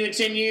haven't seen you in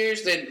 10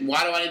 years, then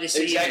why do I need to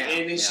see you now?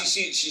 And then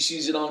she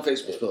sees it on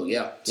Facebook.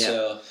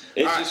 So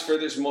it just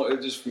furthers more.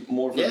 It just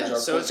more furthers our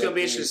so it's going to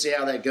be interesting to see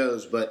how that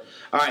goes. But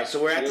all right,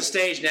 so we're at the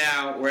stage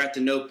now. We're at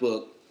the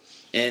notebook,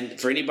 and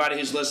for anybody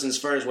who's listening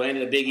first, we're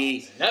into the Big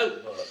E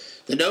notebook.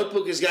 The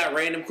notebook has got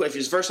random. If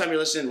it's the first time you're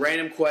listening,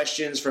 random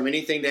questions from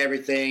anything to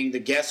everything. The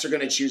guests are going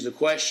to choose the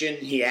question.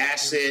 He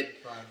asks it.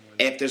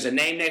 If there's a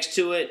name next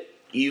to it.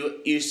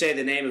 You say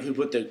the name of who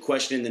put the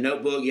question in the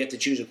notebook. You have to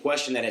choose a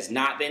question that has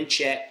not been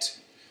checked.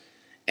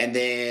 And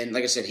then,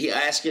 like I said, he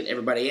asks it,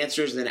 everybody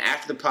answers, and then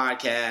after the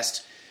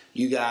podcast,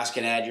 you guys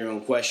can add your own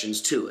questions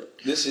to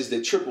it. This is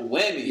the triple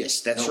whammy.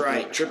 Yes, that's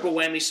right. Triple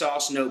whammy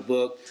sauce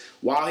notebook.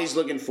 While he's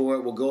looking for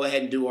it, we'll go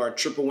ahead and do our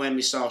triple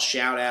whammy sauce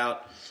shout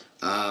out.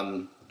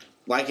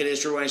 Like it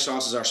is, triple whammy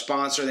sauce is our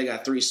sponsor. They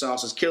got 3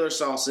 sauces, killer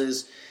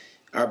sauces.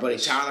 Our buddy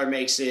Tyler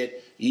makes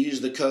it.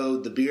 Use the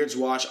code, The Beards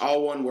Watch,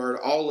 all one word,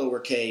 all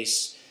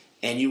lowercase,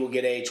 and you will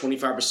get a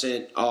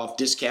 25% off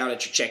discount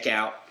at your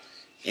checkout.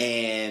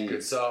 And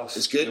good sauce.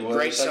 It's good,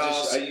 great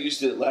sauce. I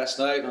used it last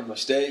night on my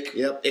steak.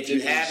 Yep. If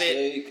you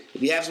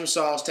have some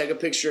sauce, take a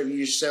picture of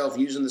yourself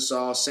using the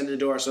sauce. Send it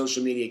to our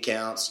social media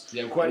accounts.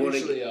 Yeah, I'm quite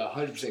usually a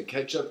 100%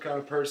 ketchup kind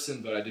of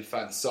person, but I do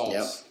find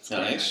sauce. Yep.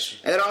 Nice.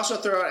 And then also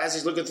throw out, as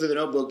he's looking through the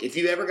notebook, if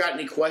you ever got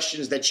any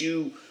questions that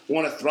you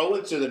want to throw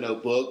into the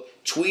notebook,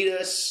 tweet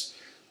us.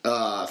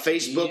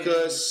 Facebook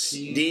us,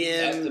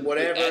 DM,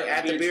 whatever,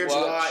 at the Beards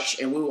Watch,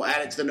 and we will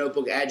add it to the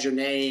notebook, add your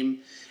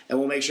name, and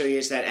we'll make sure he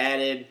gets that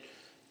added.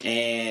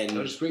 And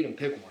I'll just read and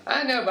pick one.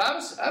 I know, but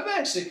I'm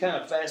actually kind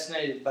of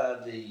fascinated by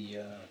the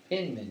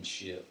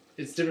penmanship.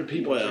 It's different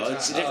people. Well,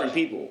 it's different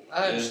people.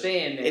 I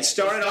understand that. It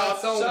started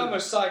off. Some are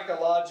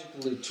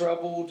psychologically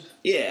troubled.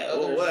 Yeah,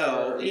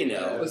 well, you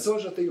know.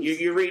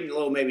 You're reading a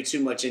little, maybe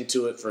too much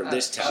into it for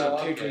this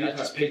time.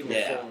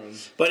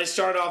 But it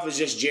started off as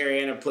just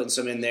Jerry Anna putting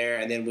some in there,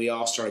 and then we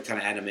all started kind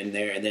of adding them in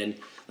there. And then,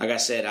 like I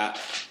said,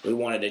 we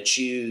wanted to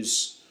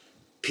choose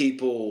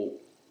people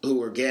who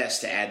were guests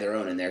to add their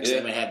own in there because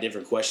they might have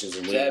different questions.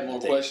 And we add more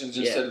questions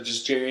instead of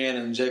just Jerry Anna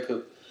and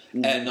Jacob.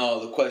 Adding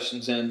all the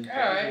questions in. All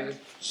right.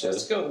 So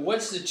let's go.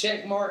 What's the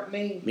check mark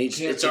mean?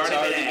 It's already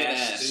been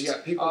asked.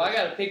 So I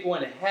got to pick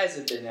one that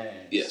hasn't been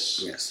asked.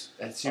 Yes.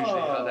 That's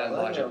usually how that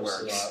logic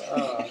works.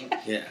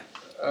 Yeah.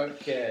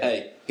 Okay.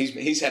 Hey,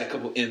 he's had a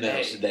couple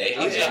emails today.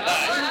 He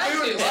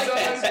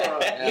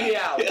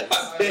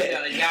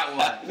got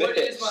one.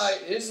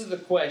 This is the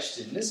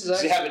question. This is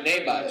actually have a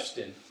name by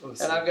it.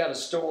 And I've got a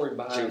story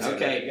behind it.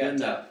 Okay,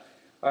 good enough.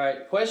 All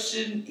right.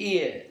 Question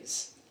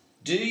is.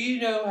 Do you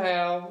know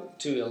how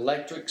to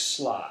electric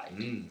slide?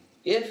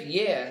 If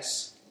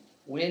yes,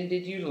 when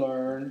did you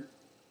learn?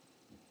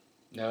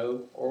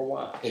 No, or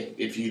why?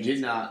 If you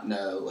did not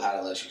know how to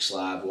electric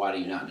slide, why do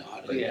you not know how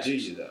to do it? Do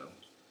you, though?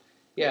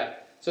 Yeah.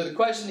 So the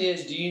question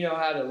is, do you know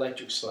how to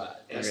electric slide?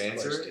 And the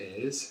answer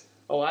is...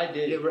 Oh, I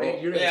did. Yeah,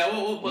 right.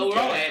 We're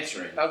all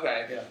answering.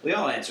 Okay. Yeah. We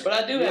all answer. But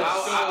I do have a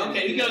story.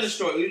 Okay, you go to the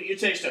story. You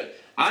tell your story.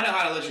 I know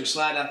how to electric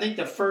slide. I think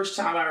the first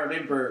time I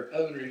remember,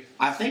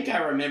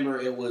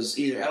 it was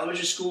either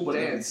elementary school, but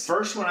Dance. the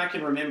first one I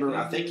can remember,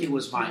 I think it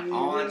was my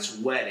aunt's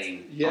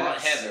wedding. Yes.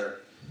 Aunt Heather.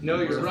 No,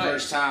 It was you're the right.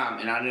 first time,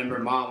 and I remember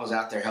Mom was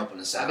out there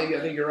helping us out. I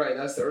think you're right.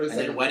 That's the earliest.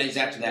 And then weddings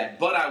after that.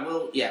 But I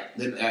will,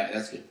 then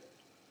that's good.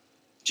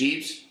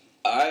 Jeeves?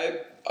 I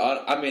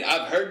mean,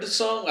 I've heard the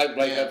song. I've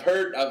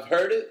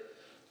heard it,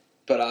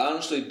 but I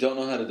honestly don't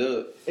know how to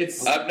do it.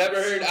 I've never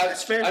heard.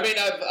 That's fair. I mean,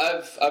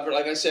 I've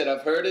like I said,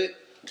 I've heard it.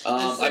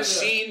 I've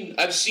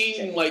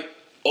seen like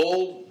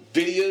old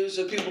videos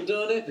of people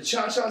doing it, the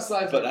cha-cha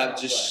slide's but more I've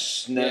complex.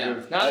 just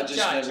never done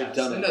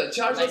it. No, the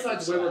cha-cha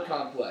slide's way more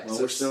complex.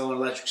 Well, we're still on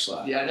electric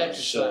slide. Yeah, Electric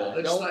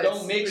slide.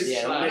 Don't mix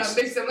it. Not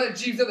mix them. Let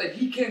Jeeves know that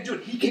he can't do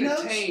it. He can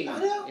attain. I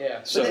know.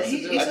 Yeah. So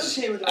he's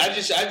okay with that.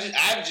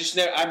 I've just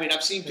never. I mean,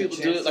 I've seen people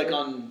do it like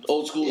on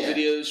old school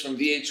videos from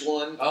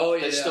VH1. Oh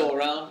yeah, that's still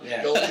around.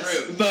 Yeah. Go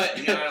through. But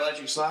You know how to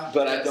electric slide?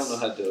 but I don't know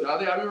how to do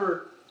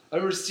it. I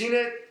remember seeing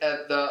it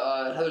at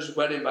the Heather's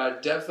wedding, but I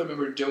definitely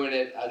remember doing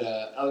it at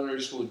elementary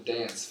school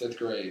dance, 5th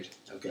grade.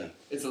 Okay.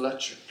 It's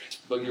electric.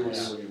 Boogie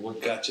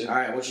woogie. Gotcha. All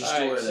right, what's your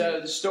story So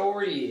then? the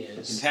story You can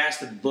is, pass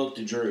the book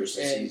to Drew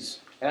since And- he's...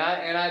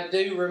 and I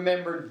do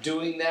remember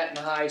doing that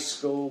in high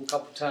school a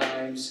couple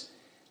times,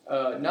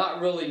 not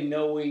really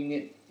knowing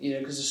it,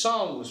 because the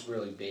song was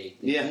really big.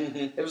 Yeah.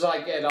 Mm-hmm. It was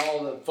like at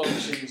all the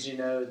functions,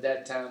 at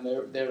that time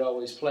they would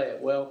always play it.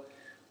 Well,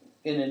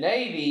 in the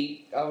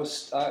Navy, I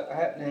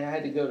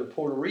had to go to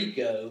Puerto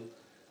Rico.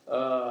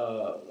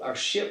 Our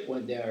ship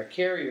went down, our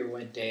carrier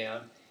went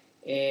down,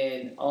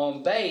 and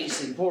on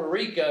base in Puerto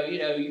Rico,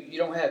 you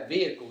don't have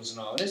vehicles and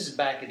all. This is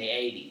back in the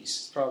 80s.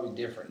 It's probably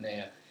different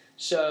now.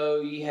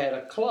 So you had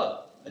a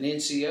club, an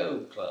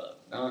NCO club,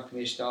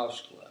 non-commissioned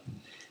officer club.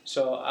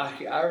 So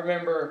I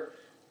remember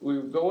we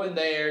were going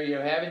there,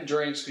 having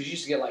drinks, because you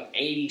used to get like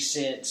 80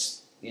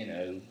 cents,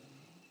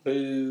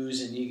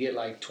 booze, and you get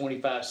like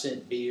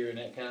 25-cent beer and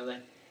that kind of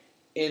thing.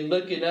 And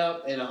looking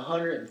up, and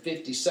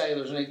 150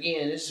 sailors, and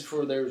again, this is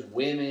for there's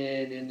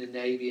women in the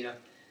Navy,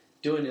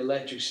 doing the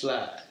electric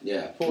slide.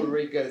 Yeah. Puerto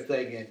Rico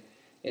thinking,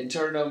 and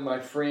turned over my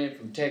friend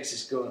from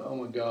Texas going, oh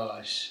my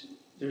gosh,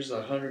 there's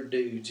 100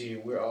 dudes here,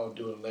 we're all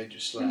doing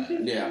electric slide.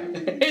 Yeah.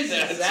 It's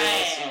That's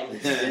sad. awesome.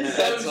 It's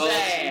That's so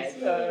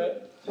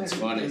sad. That's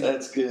funny.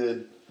 That's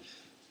good.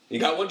 You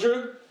got one,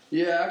 Drew?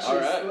 Yeah, actually,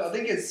 All right. I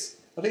think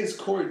it's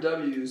Corey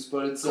W's,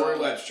 but it's Corey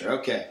Webster,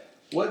 okay.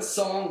 What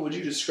song would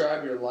you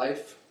describe your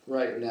life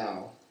right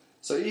now?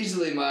 So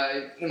easily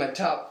my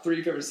top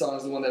 3 favorite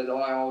songs, the one that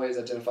I always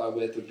identify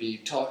with would be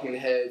Talking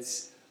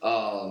Heads,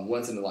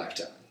 Once in a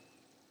Lifetime.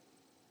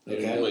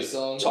 Okay. Wait,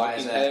 song.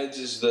 Talking Heads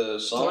is the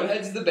song? Talking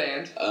Heads is the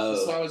band. Oh.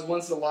 The song is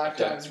Once in a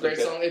Lifetime. Okay, It's a great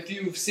okay. song. If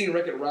you've seen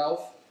Wreck-It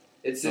Ralph,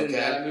 it's in Okay,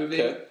 that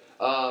movie. okay.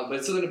 But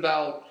it's something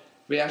about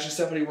we actually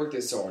somebody worked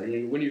this hard. I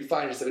mean, when you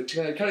find yourself, it's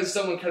kind of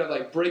someone kind of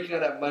like breaking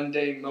out that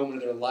mundane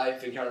moment of their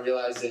life and kind of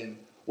realizing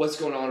what's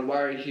going on,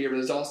 why are you here? But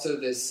there's also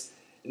this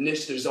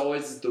niche. There's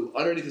always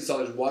underneath the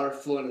song. There's water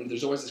flowing, and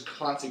there's always this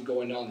content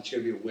going on that you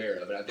got to be aware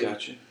of. And I think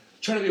Gotcha.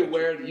 trying to be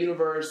aware of the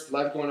universe,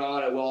 life going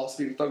on, while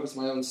also being focused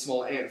on my own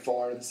small ant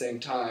farm at the same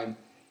time.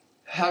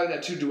 Having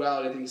that two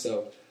duality, I think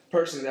so.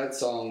 Personally, that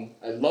song,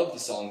 I love the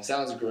song. It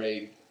sounds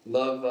great.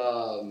 Love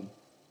the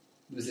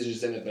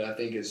musicians in it, but I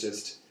think it's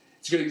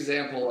a good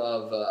example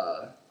of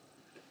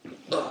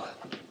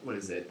what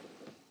is it?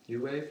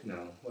 U-Wave?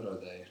 No. What are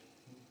they?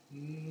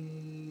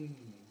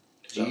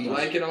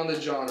 Blanking on the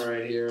genre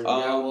right here.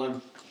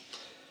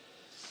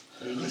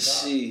 Let's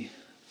see.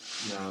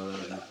 No.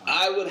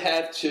 I'd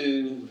have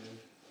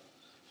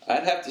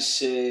to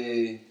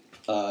say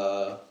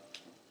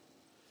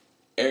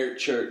Eric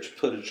Church,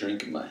 Put a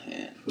Drink in My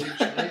Hand.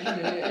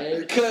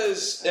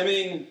 Because, I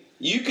mean,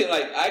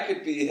 I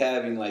could be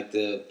having like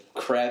the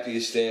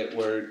crappiest day at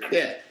work.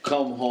 Yeah.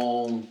 Come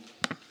home,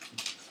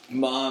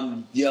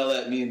 mom yell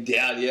at me and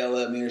dad yell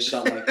at me or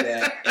something like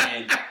that.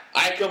 And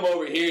I come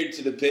over here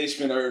to the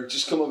basement or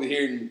just come over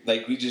here and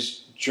like we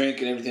just drink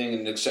and everything.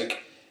 And it's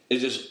like it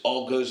just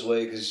all goes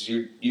away because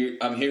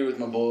I'm here with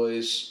my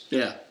boys.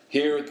 Yeah.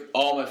 Here with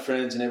all my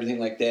friends and everything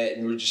like that.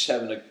 And we're just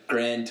having a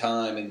grand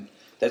time. And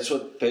that's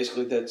what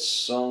basically that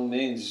song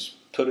means.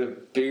 Put a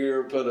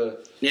beer, put a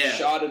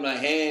shot in my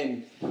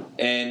hand,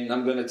 and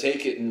I'm going to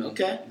take it, and I'm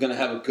going to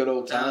have a good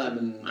old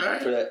time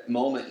for that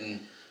moment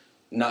and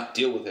not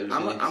deal with everything.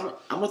 I'm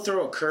going to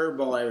throw a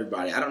curveball at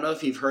everybody. I don't know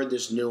if you've heard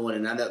this new one,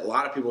 and I know a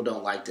lot of people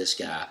don't like this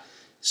guy.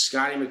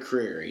 Scotty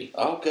McCreery.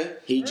 Okay.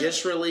 He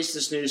just released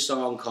this new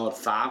song called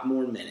 5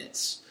 More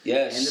Minutes.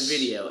 Yes. And the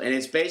video. And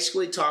it's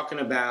basically talking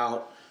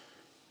about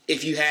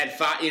if you had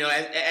 5,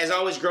 as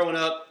always growing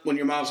up, when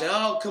your mom said,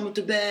 oh, come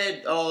to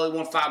bed, oh, they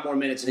want 5 more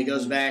minutes, and he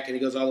goes back and he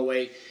goes all the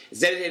way.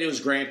 It's dedicated to his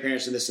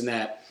grandparents and this and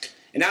that.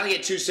 And not to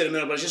get too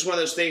sentimental, but it's just one of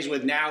those things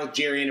with now with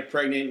Jerry Anna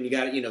pregnant, and you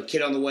got,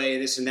 kid on the way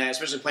and this and that,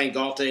 especially playing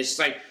golf today. It's just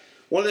like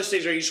one of those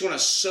things where you just want to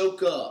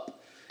soak up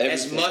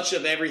as much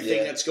of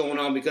everything that's going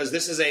on because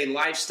this is a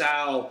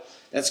lifestyle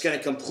that's going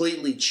to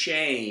completely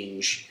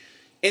change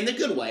in the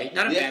good way,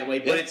 not a bad way.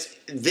 But it's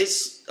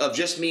this of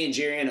just me and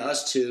Jerry and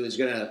us two is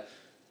going to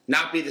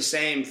not be the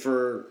same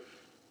for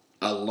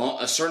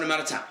a certain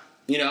amount of time.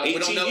 You know, 18 we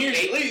don't know years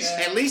at least.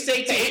 At least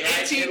 18. 18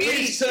 right?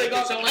 years At until they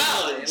go to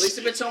college. At least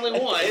if it's only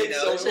one. You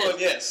know, it's only one,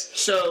 yes.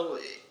 So,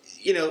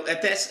 you know,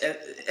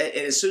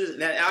 as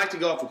soon as I like to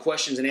go off with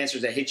questions and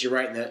answers that hit you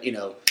right in the, you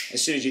know,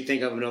 as soon as you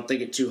think of them, don't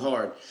think it too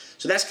hard.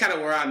 So that's kind of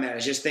where I'm at.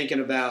 Is just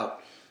thinking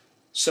about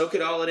soak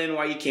it all in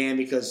while you can,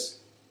 because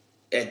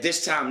at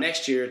this time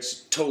next year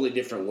it's a totally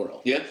different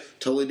world. Yeah.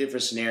 Totally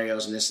different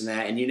scenarios and this and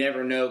that, and you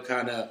never know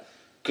kind of.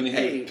 Can you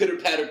hear pitter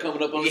patter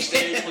coming up on the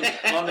stage on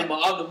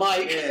the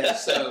mic? Yeah,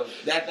 so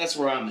that's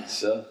where I'm at.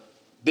 So,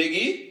 Big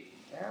E?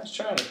 I was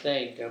trying to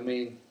think. I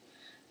mean,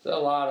 there's a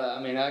lot of.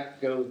 I mean, I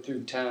go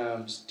through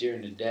times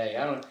during the day.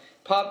 I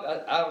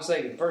was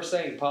thinking first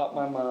thing that popped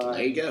my mind.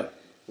 There you go.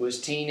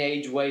 Was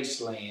Teenage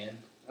Wasteland.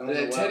 I don't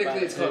know why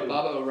Technically, it's called who.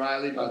 Bob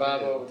O'Reilly.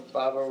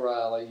 Bob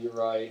O'Reilly, you're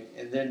right.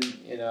 And then,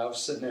 you know, I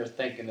was sitting there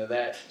thinking of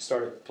that,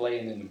 started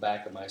playing in the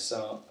back of my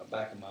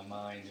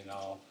mind and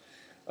all.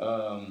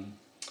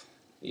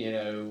 You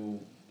know,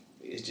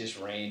 it's just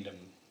random.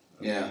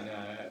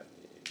 Yeah.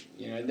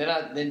 You know,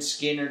 then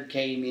Skinner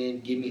came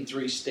in, give me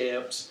 3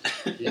 steps.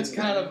 It's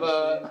kind of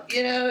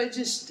you know, it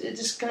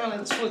just kind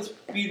of, it's what's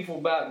beautiful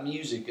about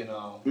music and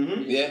all.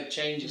 Mm-hmm. Yeah. It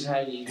changes how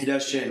you. It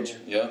does feel. change.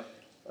 Yeah.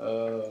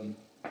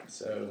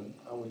 So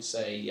I would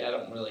say I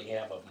don't really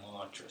have a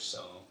mantra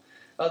song.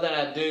 Other than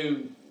I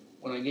do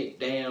when I get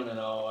down and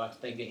all, I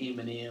think of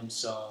Eminem's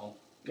song.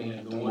 You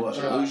know, the one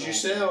Lose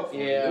Yourself.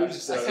 Yeah, Lose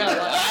Yourself. I kind of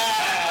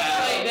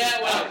like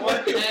that when I'm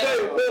working out.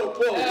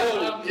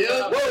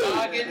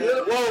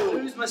 Whoa.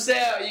 Lose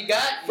myself. You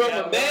got From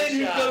a man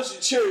who goes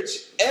to church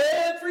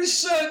every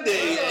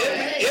Sunday,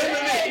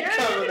 Eminem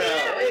coming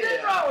out.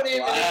 What's wrong with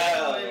Eminem?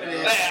 Wow.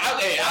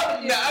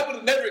 I would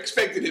have never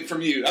expected it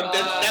from you.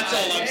 That's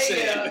all I'm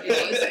saying.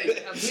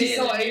 He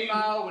saw 8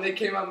 Mile when it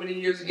came out many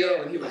years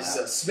ago, and he was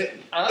smitten.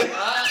 8 Mile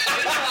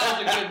was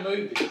a good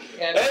movie.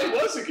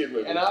 It was a good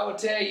movie. And I would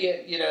tell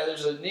you, you know,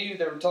 there's a new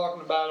they were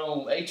talking about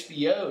on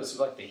HBO. It's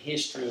like the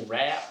history of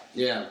rap.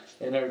 Yeah.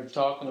 And they're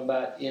talking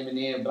about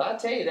Eminem. But I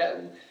tell you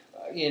that,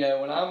 you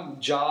know, when I'm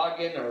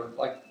jogging or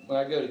like when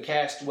I go to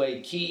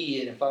Castaway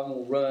Key, and if I'm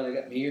gonna run, I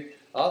got me here.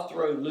 I'll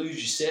throw "Lose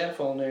Yourself"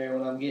 on there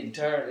when I'm getting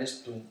tired. It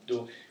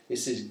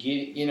says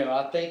 "Get," you know.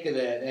 I think of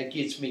that. That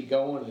gets me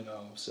going and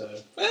all. So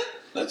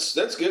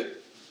That's good.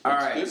 All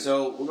right, good.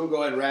 so we're going to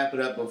go ahead and wrap it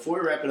up. Before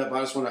we wrap it up,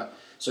 I just want to...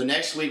 So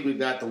next week we've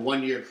got the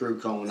 1 year crew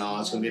coming on.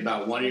 It's going to be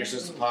about 1 year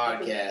since the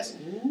podcast.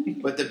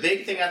 But the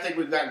big thing I think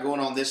we've got going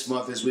on this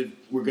month is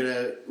we're going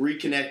to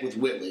reconnect with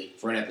Whitley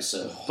for an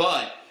episode.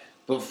 But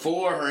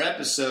before her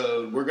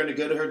episode, we're going to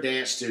go to her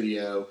dance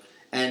studio,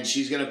 and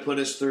she's going to put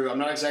us through... I'm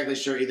not exactly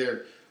sure,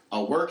 either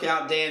a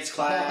workout dance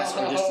class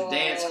or just a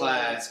dance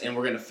class, and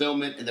we're going to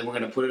film it, and then we're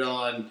going to put it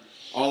on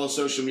all the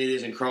social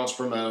medias and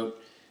cross-promote.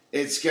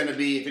 It's going to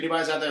be, if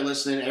anybody's out there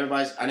listening,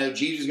 I know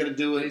Jeeves is going to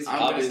do it. I'm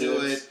going to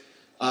do it.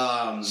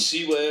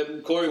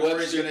 C-Web,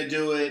 Corey's going to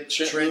do it.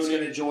 Trent's going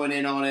to join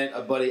in on it.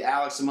 A buddy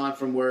Alex of mine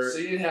from work. So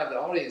you didn't have the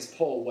audience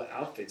poll what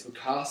outfits, what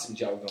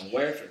costumes y'all were going to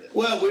wear for this.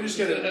 Well, we're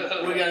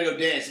got to go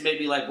dance.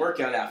 Maybe like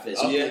workout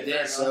outfits.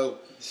 Yeah. So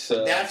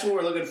that's what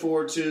we're looking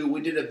forward to. We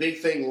did a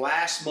big thing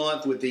last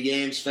month with the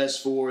Yams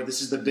Fest 4.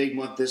 This is the big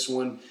month, this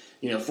one.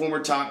 You know,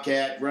 former Top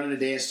Cat, running a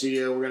dance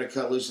studio. We're going to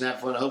cut loose and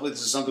have fun. Hopefully this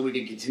is something we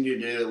can continue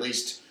to do at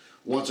least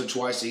once or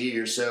twice a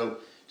year. So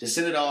to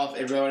send it off,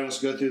 everybody wants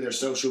to go through their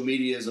social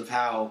medias of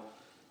how,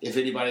 if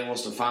anybody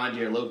wants to find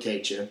you or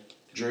locate you.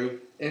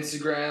 Drew?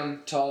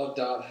 Instagram,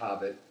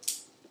 tall.hobbit.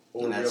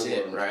 Or And that's Real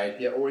it, World.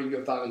 right? Yeah, or you can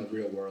go find me in the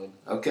real world.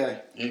 Okay.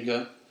 There you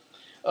go.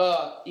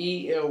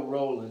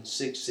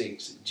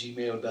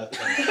 elrowland66@gmail.com.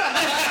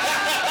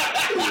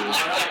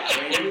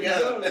 There you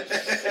go.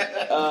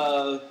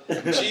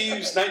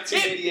 Jeeves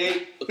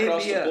 1988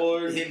 across the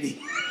board.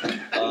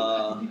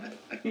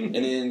 And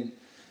then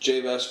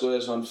Jay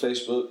Vasquez on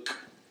Facebook.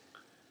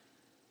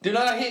 Do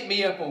not hit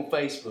me up on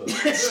Facebook.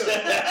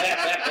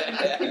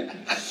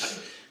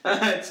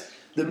 It's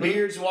the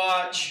Beards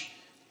Watch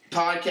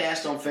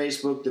podcast on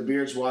Facebook, the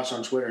Beards Watch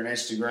on Twitter and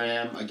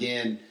Instagram.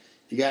 Again,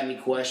 if you got any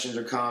questions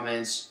or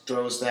comments,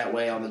 throw us that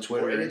way on the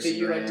Twitter Or or anything Instagram,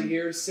 you'd like to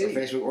hear or see. or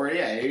Facebook, or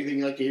anything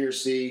you'd like to hear or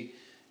see.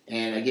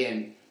 And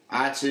again,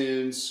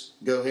 iTunes,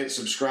 go hit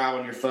subscribe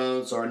on your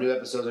phone so our new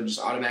episodes will just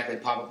automatically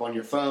pop up on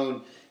your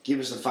phone. Give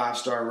us a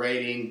 5-star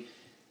rating.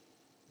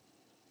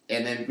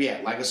 And then,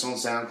 like us on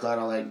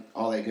SoundCloud,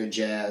 all that good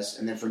jazz.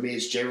 And then for me,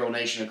 it's J-Roll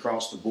Nation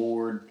across the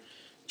board,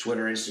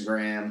 Twitter,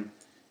 Instagram.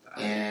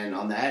 And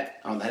on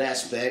that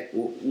aspect,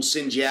 we'll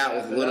send you out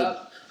with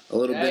a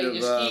little bit of...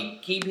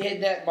 Just keep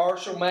hitting that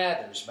Marshall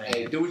Mathers, man.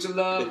 Hey, do what you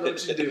love, do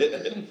what you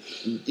do.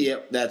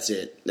 Yep, that's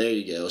it. There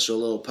you go. So a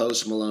little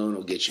Post Malone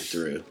will get you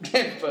through.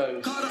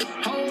 Folks.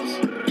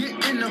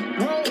 Get in the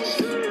road.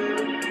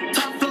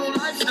 Top flow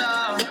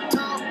lifestyle.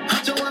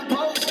 Hot your one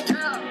post.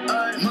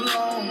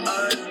 Malone.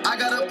 I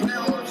got a play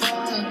on my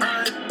phone.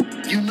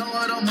 You know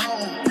what I'm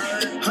on.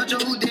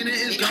 Huncho who did it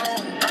is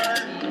gone.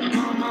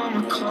 My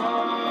mama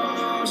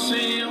calls,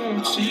 see you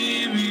on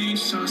TV.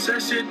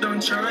 shit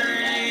don't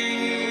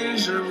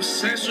change. Ever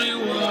since we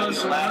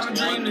was young, I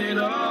dreamed it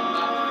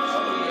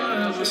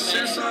all. Ever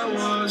since I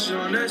was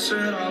young, they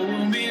said I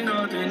won't be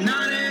nothing.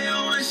 Now they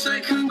always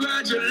say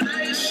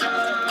congratulations.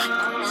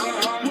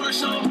 Worked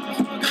so hard,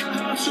 forgot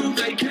how to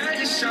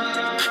vacation.